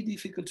very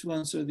difficult to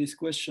answer this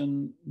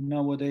question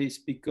nowadays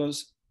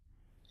because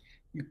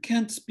you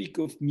can't speak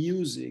of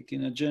music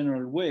in a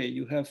general way.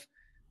 You have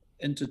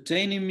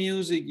entertaining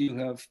music, you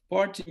have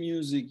party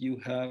music, you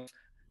have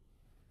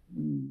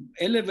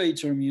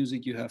elevator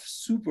music, you have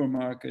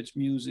supermarket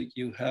music,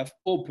 you have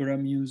opera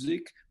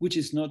music, which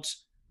is not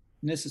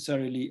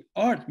necessarily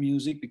art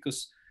music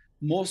because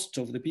most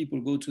of the people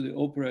go to the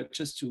opera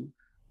just to,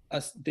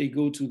 as they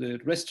go to the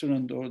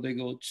restaurant or they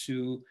go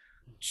to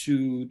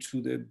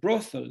the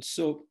brothel.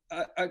 So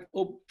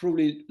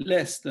probably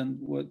less than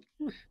what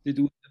they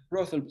do at the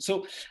brothel.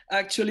 So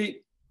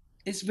actually,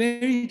 it's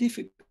very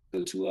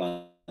difficult to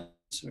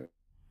answer.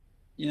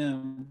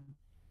 Yeah.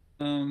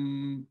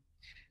 Um,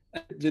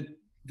 the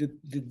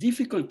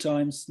difficult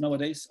times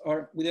nowadays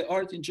are with the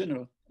art in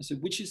general. So,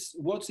 what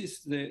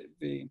is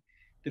the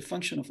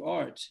function of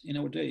art in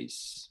our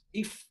days?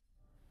 If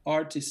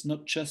art is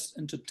not just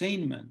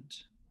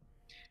entertainment,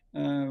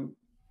 uh,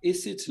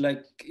 is it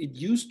like it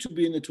used to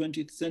be in the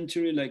 20th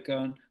century, like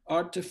an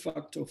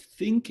artifact of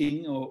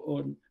thinking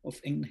or of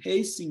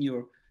enhancing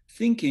your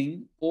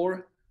thinking,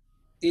 or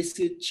is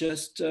it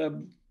just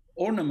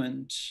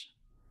ornament?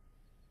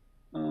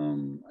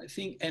 I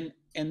think,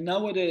 and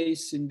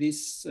nowadays in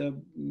these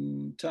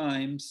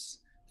times,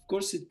 of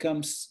course, it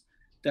comes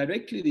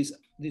directly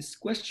this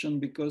question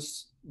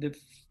because the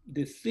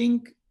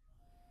thing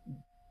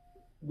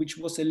which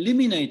was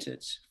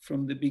eliminated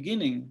from the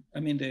beginning. I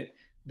mean, the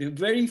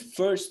very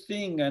first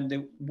thing and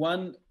the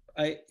one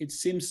it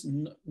seems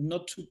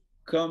not to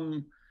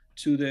come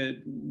to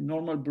the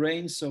normal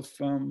brains of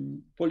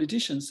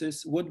politicians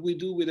is what we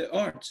do with the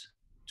art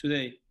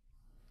today.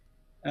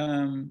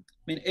 I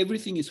mean,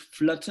 everything is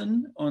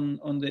flattened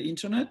on the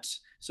internet.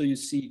 So you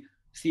see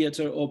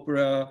theater,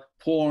 opera,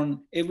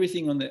 porn,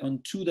 everything on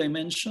 2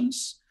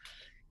 dimensions.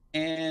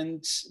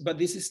 But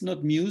this is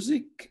not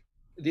music.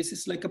 This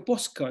is like a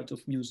postcard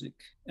of music,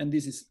 and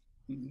this is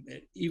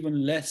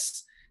even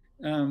less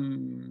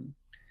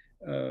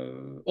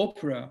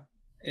opera.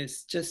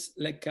 It's just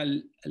like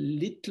a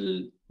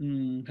little,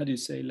 how do you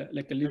say, like a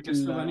Like a little.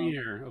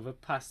 souvenir of a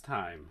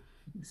pastime.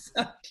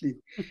 Exactly,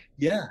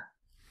 yeah.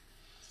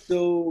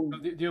 So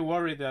Do you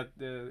worry that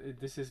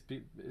this is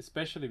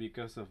especially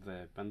because of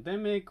the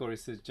pandemic, or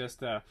is it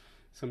just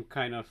some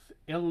kind of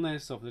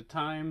illness of the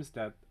times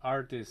that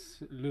art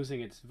is losing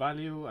its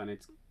value and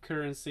its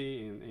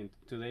currency in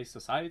today's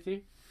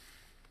society?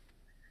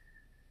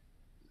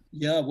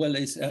 yeah, well,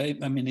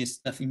 I mean, it's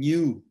nothing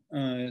new.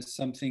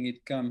 Something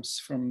it comes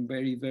from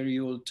very, very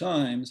old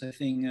times. I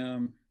think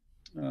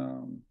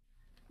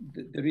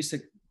there is a.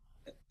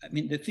 I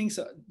mean, the things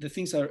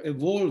are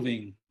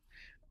evolving.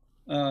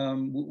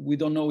 We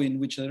don't know in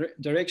which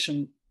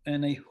direction,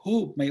 and I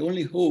hope, my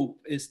only hope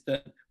is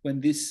that when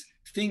this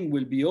thing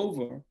will be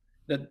over,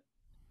 that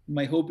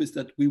my hope is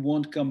that we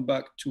won't come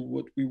back to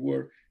what we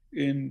were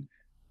in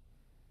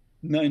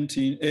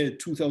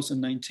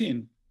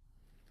 2019.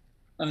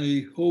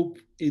 I hope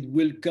it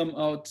will come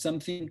out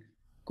something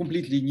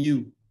completely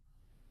new,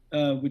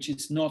 which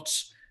is not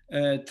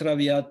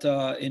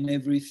Traviata in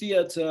every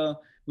theater,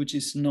 which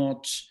is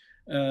not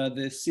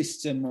the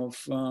system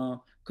of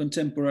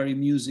contemporary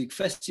music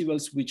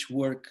festivals, which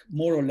work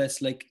more or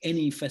less like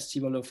any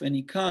festival of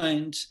any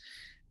kind,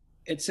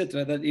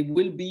 etc. That it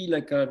will be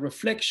like a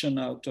reflection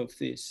out of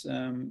this.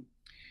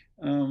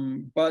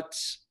 But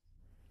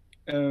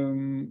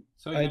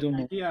So I don't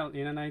know.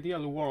 in an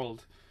ideal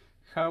world,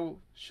 how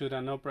should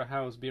an opera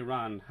house be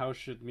run? How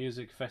should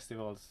music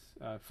festivals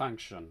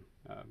function?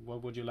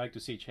 What would you like to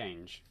see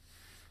change?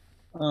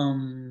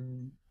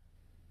 Um,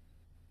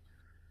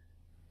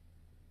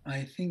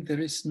 I think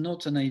there is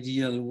not an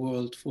ideal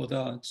world for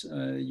that.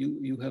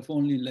 You have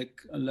only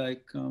like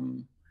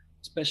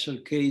special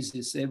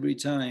cases every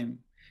time.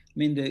 I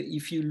mean,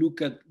 if you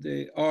look at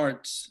the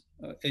arts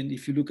and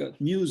if you look at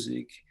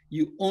music,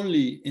 you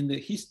only in the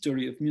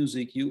history of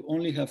music you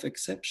only have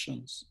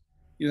exceptions.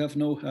 You have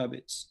no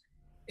habits.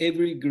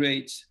 Every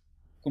great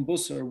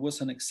composer was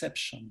an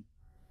exception.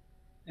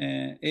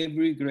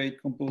 Every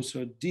great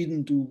composer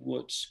didn't do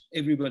what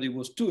everybody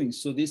was doing.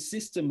 So this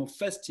system of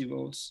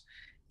festivals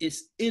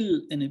is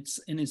ill in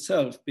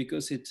itself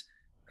because it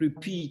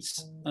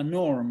repeats a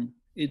norm.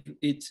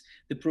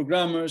 The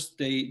programmers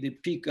they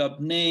pick up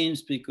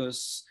names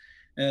because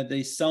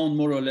they sound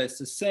more or less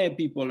the same.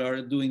 People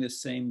are doing the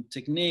same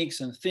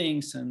techniques and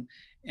things, and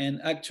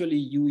actually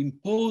you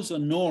impose a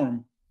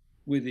norm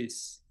with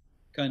this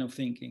kind of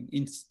thinking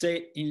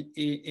instead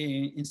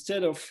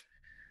of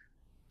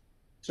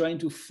trying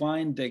to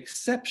find the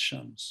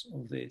exceptions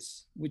of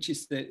this, which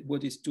is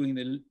what is doing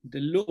the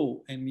law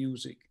in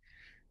music.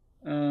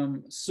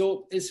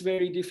 So it's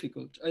very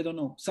difficult. I don't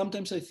know.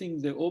 Sometimes I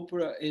think the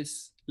opera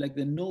is like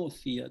the no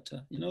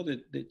theater,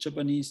 the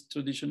Japanese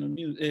traditional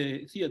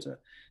theater.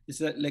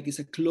 It's like it's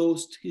a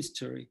closed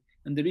history,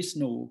 and there is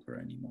no opera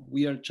anymore.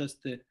 We are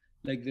just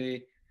like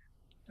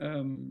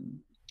um,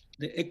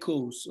 the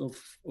echoes of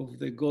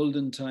the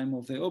golden time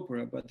of the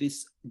opera, but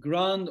this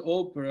grand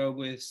opera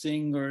with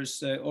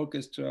singers,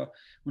 orchestra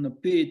on a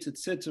pit,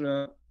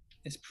 etc.,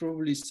 is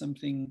probably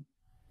something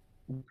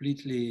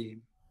completely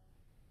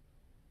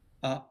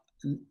uh,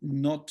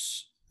 not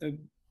uh,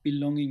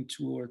 belonging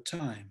to our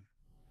time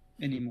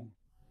anymore.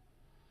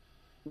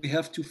 We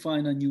have to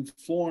find a new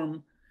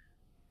form.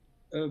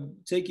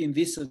 Taking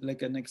this as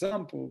like an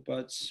example,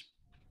 but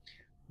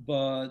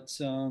but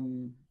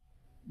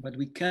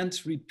we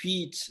can't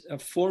repeat a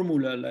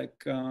formula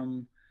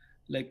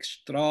like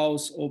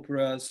Strauss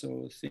operas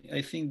or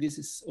I think this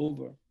is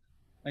over.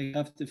 I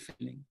have the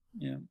feeling.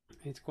 Yeah.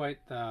 It's quite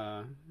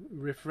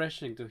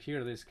refreshing to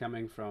hear this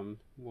coming from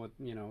what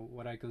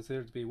I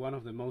consider to be one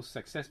of the most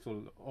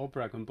successful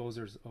opera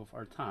composers of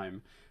our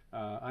time,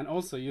 and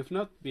also you've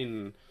not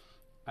been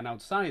an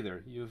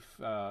outsider. You've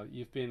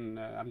been.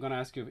 I'm going to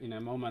ask you in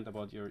a moment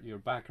about your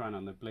background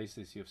and the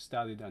places you've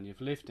studied and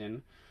you've lived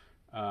in,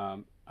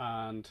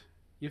 and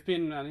you've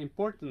been an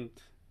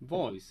important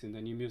voice in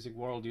the new music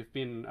world. You've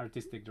been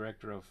artistic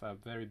director of a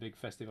very big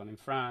festival in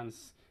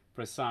France,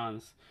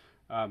 Presence.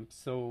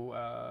 So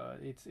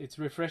it's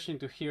refreshing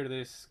to hear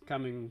this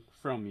coming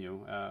from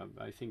you.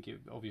 I think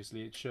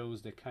obviously it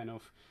shows the kind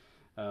of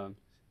uh,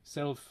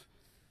 self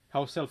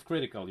how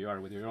self-critical you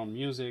are with your own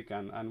music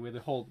and with the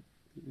whole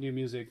new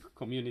music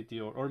community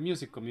or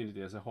music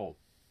community as a whole.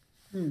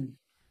 Hmm.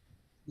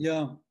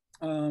 Yeah.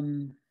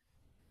 Um,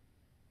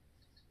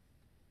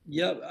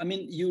 yeah. I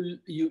mean,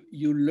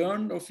 you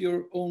learn of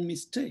your own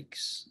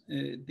mistakes.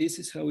 This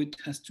is how it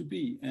has to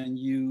be, and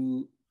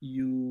you.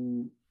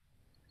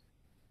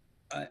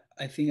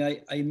 I think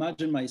I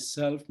imagine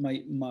myself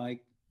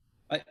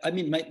I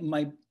mean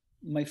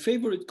my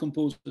favorite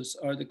composers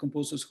are the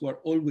composers who are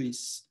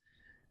always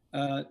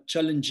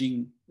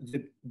challenging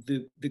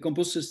the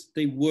composers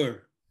they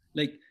were.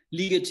 Like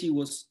Ligeti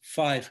was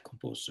 5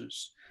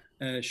 composers.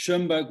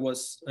 Schoenberg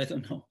was, I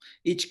don't know,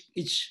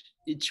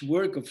 each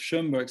work of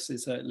Schoenberg's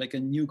is like a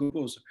new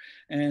composer.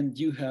 And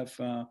you have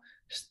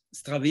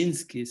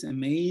Stravinsky is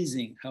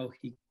amazing how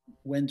he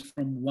went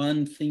from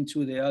one thing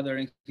to the other,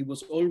 and he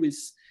was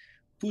always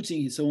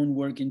putting his own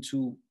work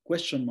into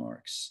question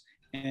marks.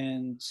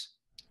 And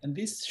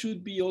this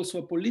should be also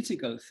a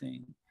political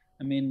thing.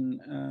 I mean,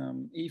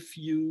 if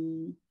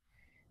you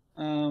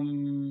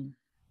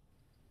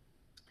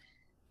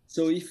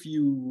so if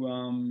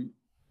you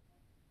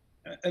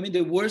I mean,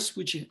 the worst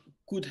which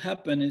could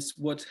happen is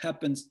what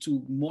happens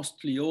to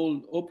mostly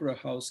all opera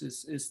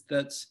houses is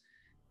that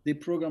they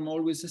program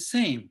always the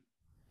same,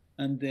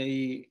 and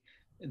they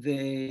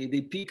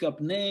pick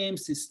up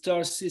names, the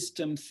star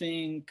system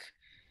thing,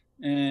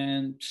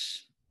 and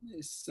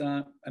it's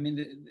I mean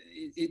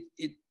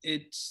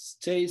it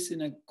stays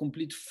in a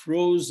complete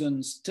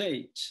frozen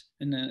state,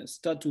 in a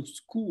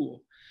status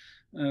quo,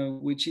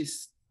 which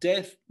is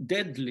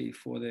deadly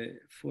for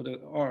the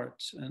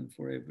art and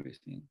for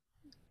everything.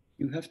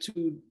 You have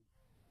to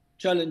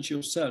challenge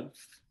yourself,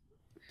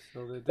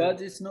 So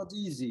but it's not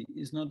easy.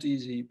 It's not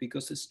easy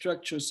because the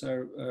structures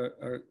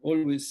are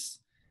always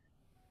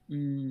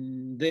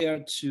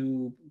there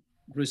to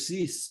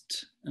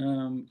resist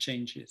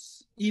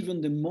changes.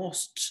 Even the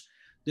most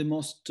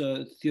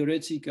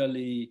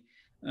theoretically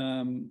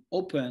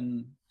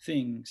open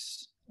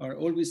things are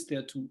always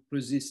there to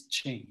resist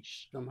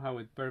change. Somehow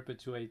it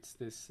perpetuates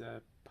this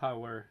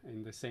power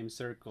in the same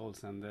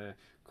circles and the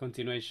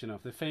continuation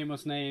of the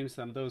famous names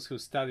and those who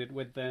studied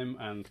with them.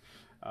 And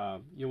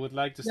you would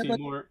like to Yeah, see but,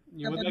 more.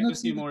 You yeah, would but like to not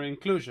see in more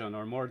inclusion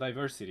or more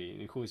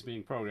diversity in who is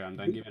being programmed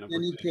and given any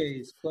opportunities.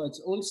 case. But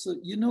also,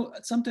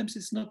 sometimes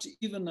it's not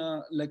even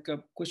like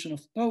a question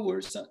of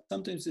power.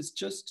 Sometimes it's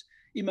just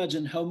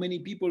imagine how many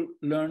people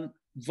learn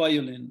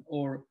violin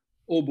or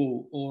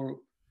oboe or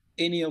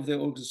any of the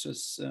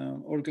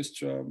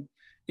orchestra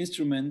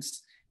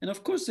instruments, and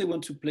of course they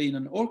want to play in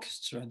an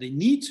orchestra. They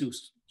need to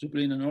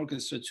play in an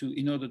orchestra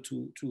in order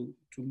to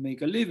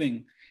make a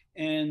living,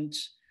 and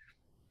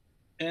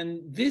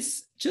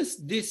this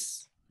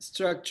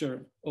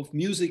structure of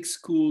music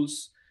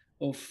schools,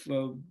 of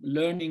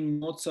learning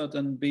Mozart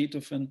and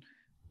Beethoven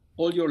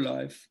all your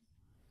life,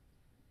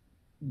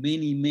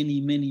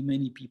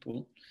 many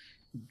people,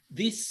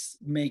 this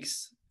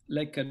makes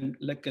like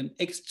an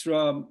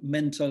extra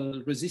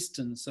mental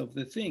resistance of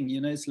the thing.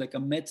 It's like a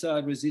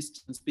meta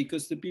resistance,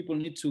 because the people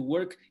need to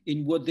work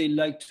in what they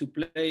like to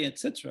play,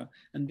 etc.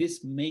 And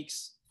this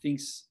makes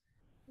things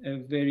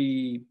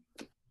very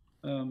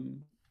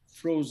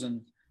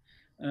frozen.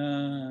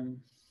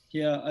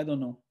 Yeah, I don't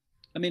know.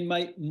 I mean,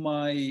 my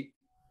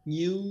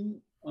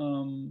new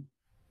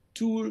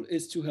tool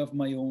is to have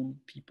my own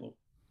people.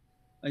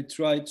 I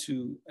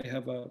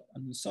have an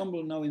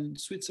ensemble now in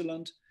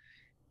Switzerland,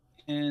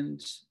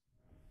 and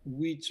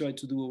we try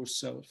to do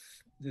ourselves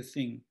the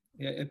thing.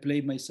 I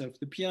play myself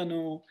the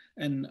piano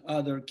and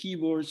other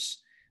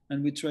keyboards,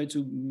 and we try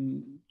to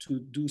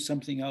do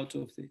something out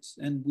of this,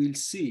 and we'll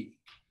see.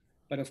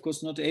 But of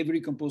course, not every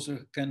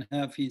composer can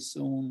have his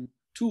own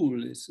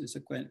tool. It's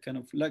a kind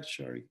of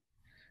luxury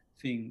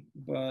thing.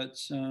 But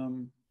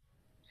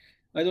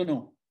I don't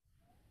know.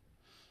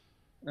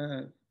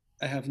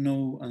 I have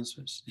no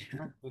answers.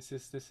 No, this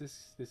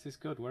is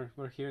good.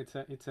 We're here.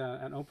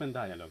 An open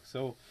dialogue.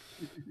 So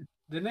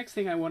the next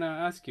thing I want to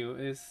ask you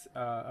is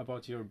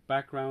about your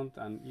background,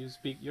 and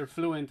you're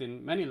fluent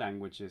in many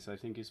languages. I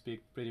think you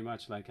speak pretty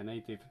much like a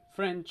native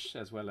French,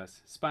 as well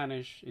as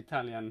Spanish,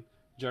 Italian,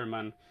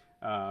 German.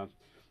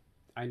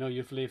 I know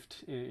you've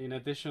lived, in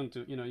addition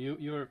to,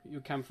 you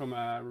come from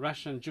a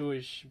Russian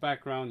Jewish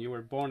background. You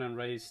were born and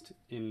raised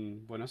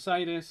in Buenos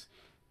Aires,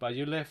 but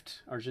you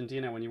left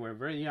Argentina when you were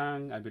very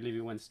young. I believe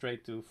you went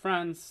straight to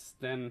France.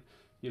 Then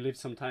you lived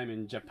some time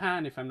in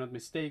Japan, if I'm not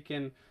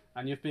mistaken,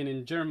 and you've been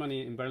in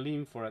Germany, in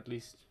Berlin, for at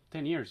least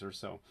 10 years or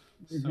so.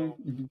 So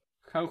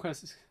how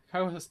has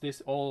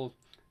this all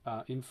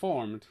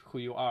informed who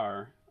you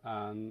are,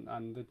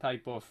 and the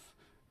type of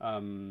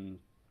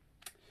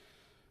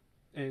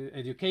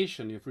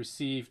education you've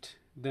received,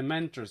 the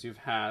mentors you've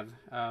had?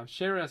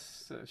 Share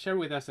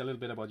with us a little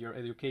bit about your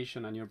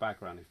education and your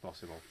background, if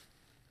possible.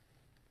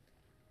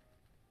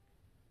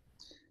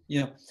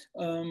 Yeah.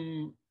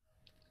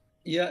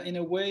 Yeah, in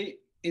a way,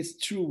 it's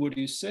true what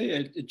you say.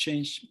 It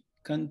changed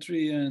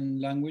country and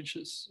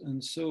languages,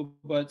 and so,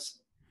 but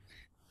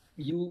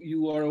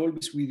you are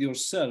always with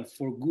yourself,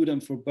 for good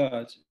and for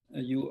bad.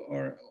 You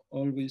are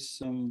always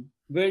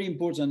very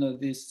important at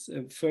these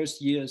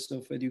first years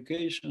of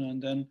education, and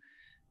then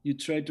you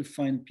try to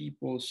find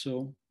people.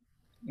 So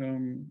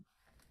true,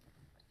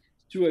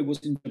 I was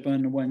in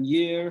Japan 1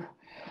 year.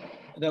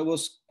 That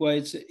was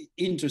quite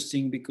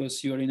interesting,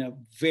 because you're in a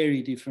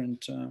very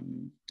different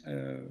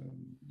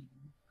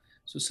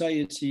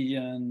society,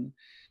 and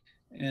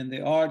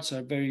the arts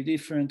are very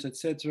different,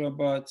 etc.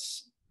 But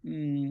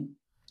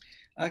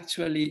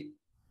actually,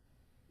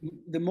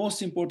 the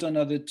most important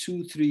are the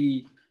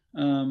 2-3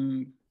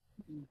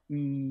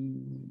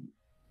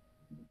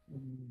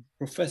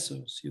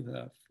 professors you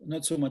have.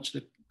 Not so much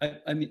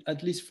I mean,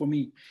 at least for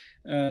me,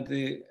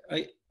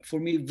 for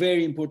me,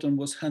 very important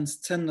was Hans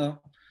Zender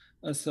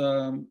as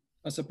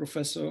a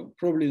professor,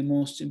 probably the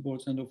most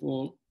important of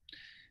all.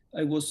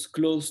 I was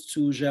close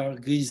to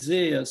Gérard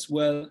Griset as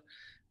well,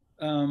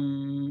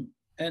 and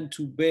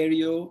to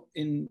Berio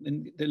in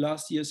the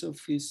last years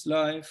of his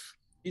life.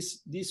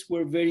 These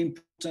were very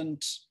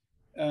important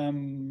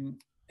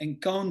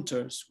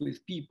encounters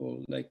with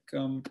people. Like,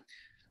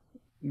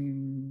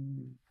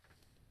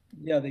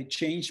 yeah, they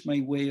changed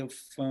my way of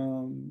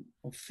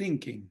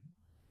thinking,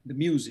 the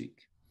music.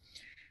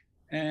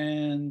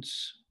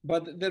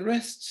 But the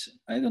rest,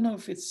 I don't know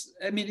if it's.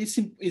 I mean,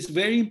 it's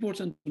very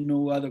important to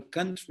know other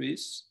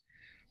countries,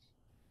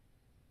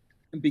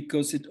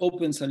 because it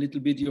opens a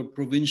little bit your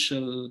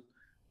provincial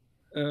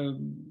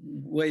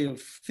way of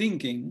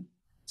thinking,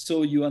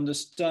 so you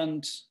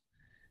understand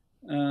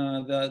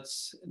that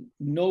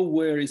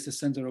nowhere is the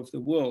center of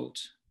the world.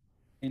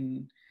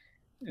 And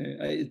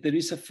there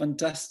is a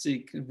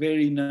fantastic,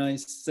 very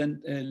nice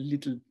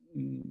little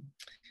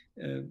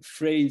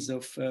phrase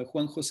of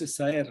Juan José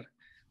Saer,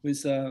 who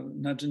is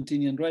an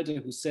Argentinian writer,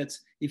 who said,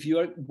 if you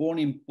are born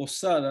in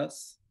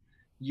Posadas,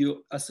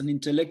 you, as an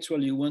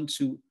intellectual, you want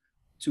to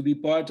be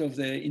part of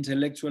the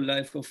intellectual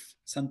life of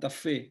Santa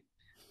Fe.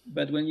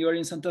 But when you are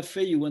in Santa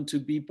Fe, you want to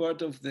be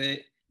part of the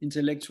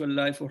intellectual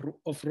life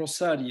of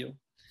Rosario.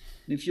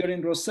 If you're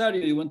in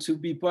Rosario, you want to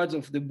be part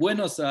of the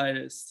Buenos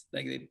Aires,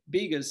 like the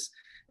biggest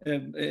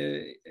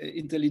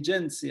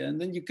intelligentsia. And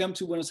then you come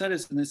to Buenos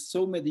Aires and it's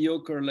so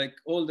mediocre like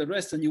all the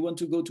rest, and you want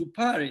to go to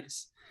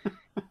Paris,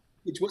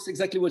 which was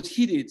exactly what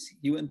he did.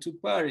 He went to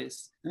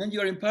Paris. And then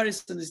you're in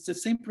Paris and it's the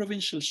same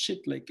provincial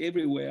shit like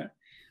everywhere.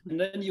 And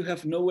then you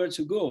have nowhere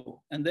to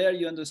go. And there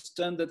you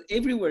understand that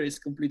everywhere is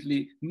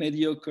completely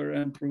mediocre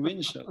and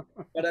provincial.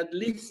 But at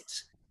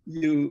least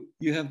you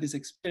have this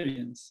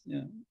experience.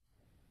 Yeah.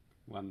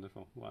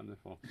 Wonderful,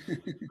 wonderful.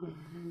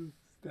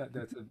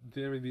 That's a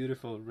very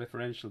beautiful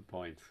referential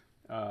point.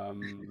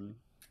 Um,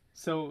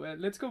 so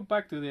let's go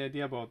back to the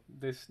idea about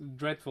this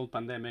dreadful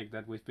pandemic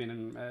that we've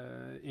been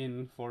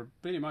in for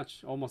pretty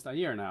much almost a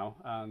year now.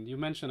 You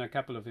mentioned a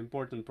couple of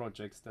important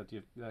projects that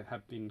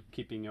have been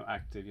keeping you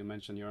active. You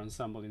mentioned your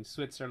ensemble in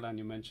Switzerland.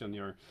 You mentioned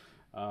your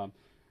uh,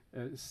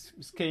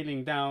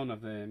 scaling down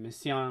of the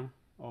Messiaen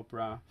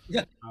opera.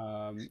 Yeah.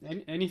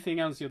 Anything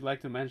else you'd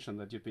like to mention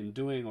that you've been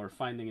doing or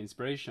finding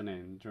inspiration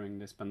in during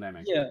this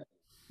pandemic?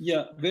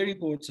 Yeah, very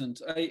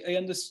important. I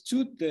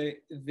understood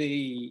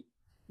the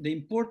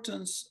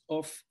importance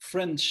of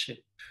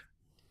friendship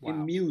in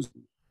Wow.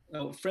 music.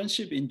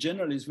 Friendship in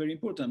general is very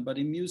important, but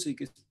in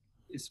music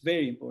is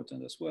very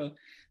important as well.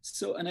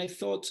 So, and I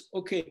thought,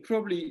 okay,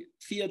 probably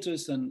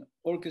theaters and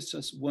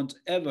orchestras won't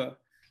ever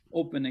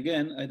open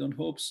again. I don't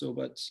hope so,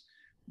 but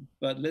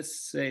let's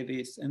say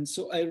this. And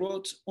so I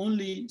wrote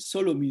only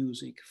solo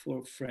music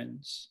for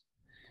friends.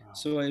 Wow.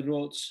 So I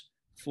wrote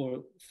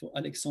for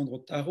Alexandre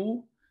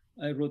Tarot.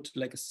 I wrote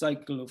like a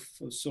cycle of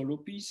solo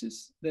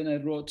pieces. Then I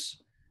wrote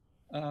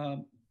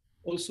um,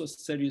 also a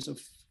series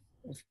of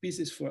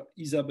pieces for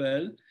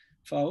Isabel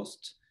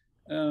Faust,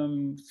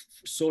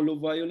 solo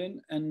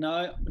violin. And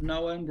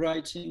now I'm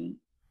writing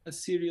a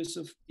series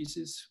of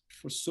pieces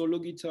for solo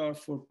guitar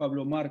for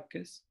Pablo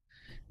Marquez,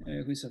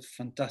 who is a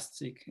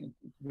fantastic,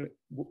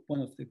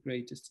 one of the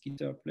greatest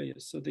guitar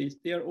players. So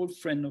they are all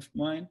friends of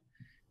mine.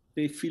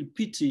 They feel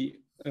pity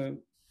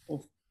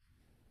of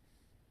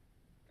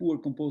poor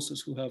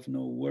composers who have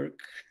no work.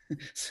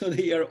 So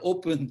they are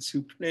open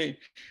to play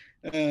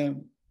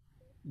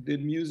the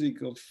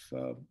music of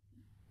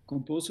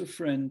composer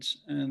friends.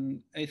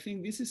 And I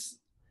think this is,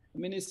 I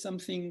mean, it's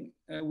something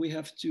we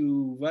have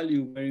to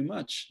value very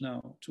much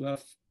now, to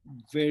have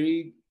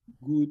very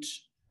good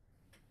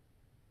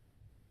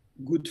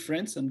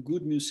friends and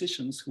good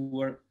musicians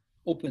who are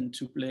open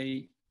to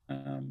play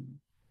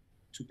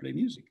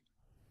music.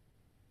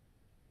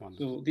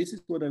 Wonderful. So this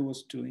is what I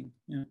was doing.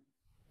 Yeah.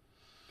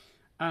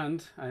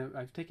 And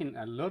I've taken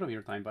a lot of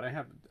your time, but I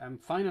have a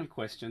final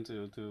question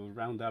to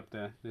round up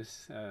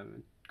this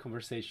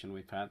conversation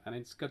we've had, and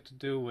it's got to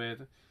do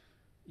with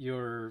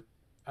your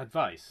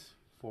advice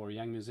for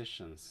young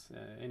musicians.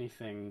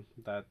 Anything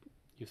that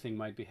you think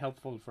might be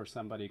helpful for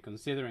somebody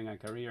considering a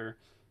career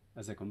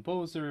as a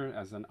composer,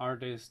 as an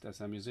artist, as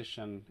a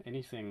musician,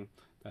 anything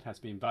that has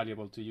been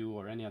valuable to you,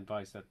 or any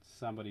advice that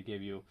somebody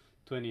gave you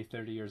 20,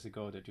 30 years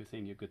ago that you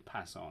think you could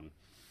pass on?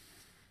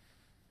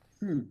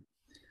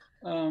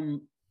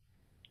 Um,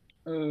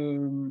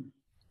 um,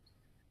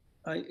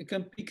 I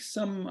can pick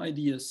some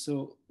ideas.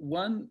 So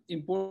one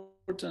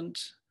important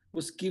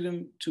was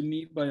given to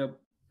me by a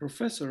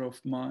professor of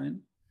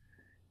mine,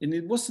 and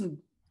it wasn't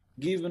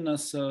given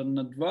as an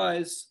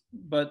advice,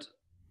 but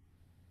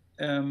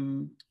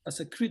as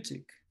a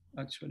critic,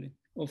 actually,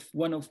 of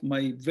one of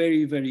my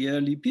very, very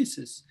early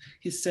pieces.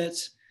 He said,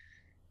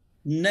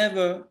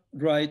 never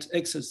write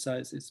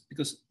exercises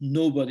because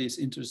nobody is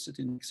interested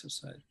in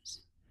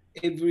exercises.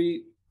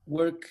 Every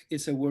work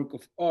is a work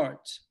of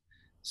art.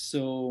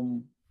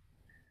 So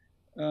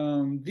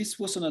this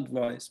was an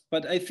advice,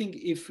 but I think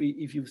if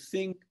you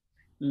think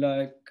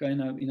like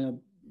kind of in a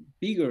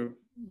bigger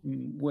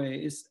way,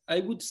 is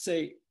I would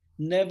say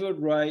never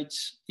write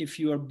if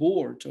you are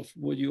bored of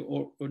what you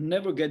or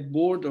never get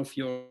bored of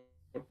your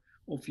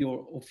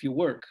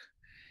work.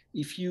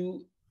 If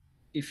you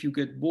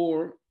get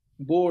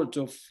bored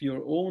of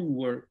your own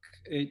work,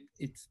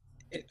 it's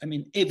I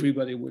mean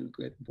everybody will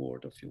get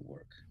bored of your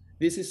work.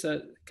 This is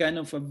a kind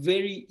of a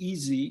very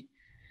easy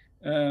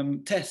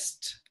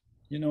test.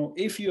 You know,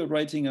 if you're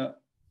writing a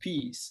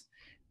piece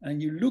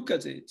and you look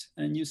at it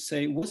and you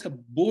say, what a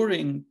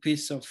boring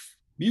piece of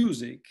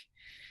music,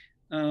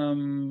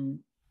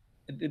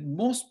 the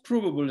most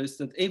probable is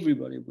that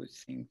everybody would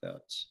think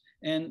that.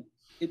 And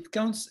it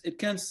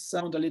can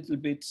sound a little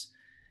bit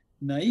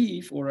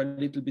naive or a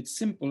little bit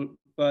simple,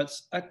 but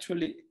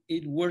actually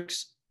it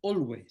works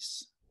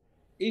always.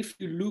 If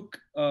you look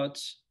at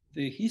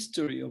the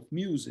history of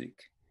music,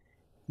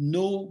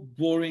 no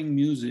boring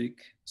music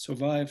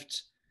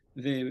survived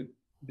the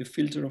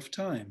filter of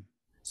time.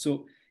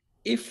 So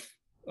if,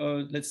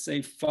 let's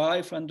say,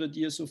 500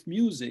 years of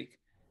music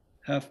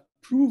have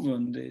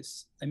proven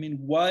this, I mean,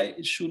 why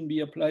it shouldn't be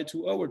applied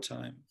to our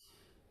time?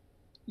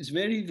 It's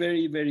very,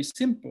 very, very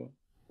simple.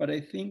 But I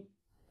think,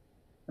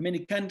 I mean,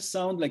 it can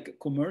sound like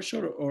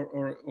commercial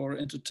or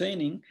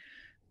entertaining,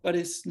 but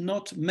it's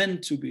not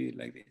meant to be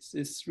like this.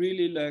 It's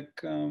really like,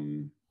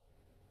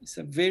 it's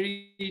a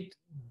very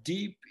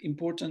deep,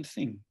 important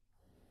thing.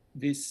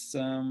 this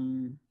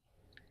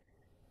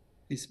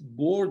this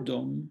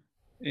boredom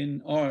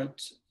in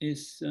art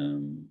is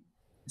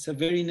a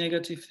very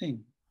negative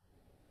thing.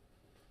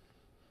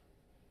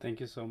 Thank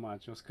you so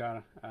much,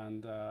 Oscar,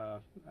 and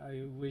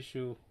I wish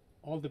you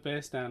all the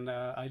best. And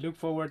I look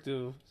forward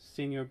to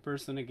seeing you in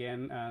person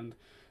again and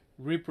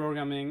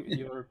reprogramming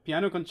your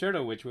piano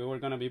concerto, which we were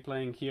going to be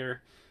playing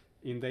here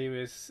in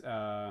Davis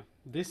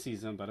this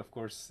season. But of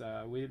course,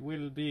 we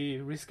will be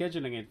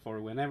rescheduling it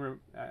for whenever,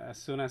 as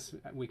soon as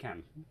we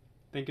can.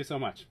 Thank you so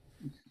much.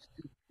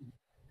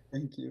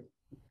 Thank you.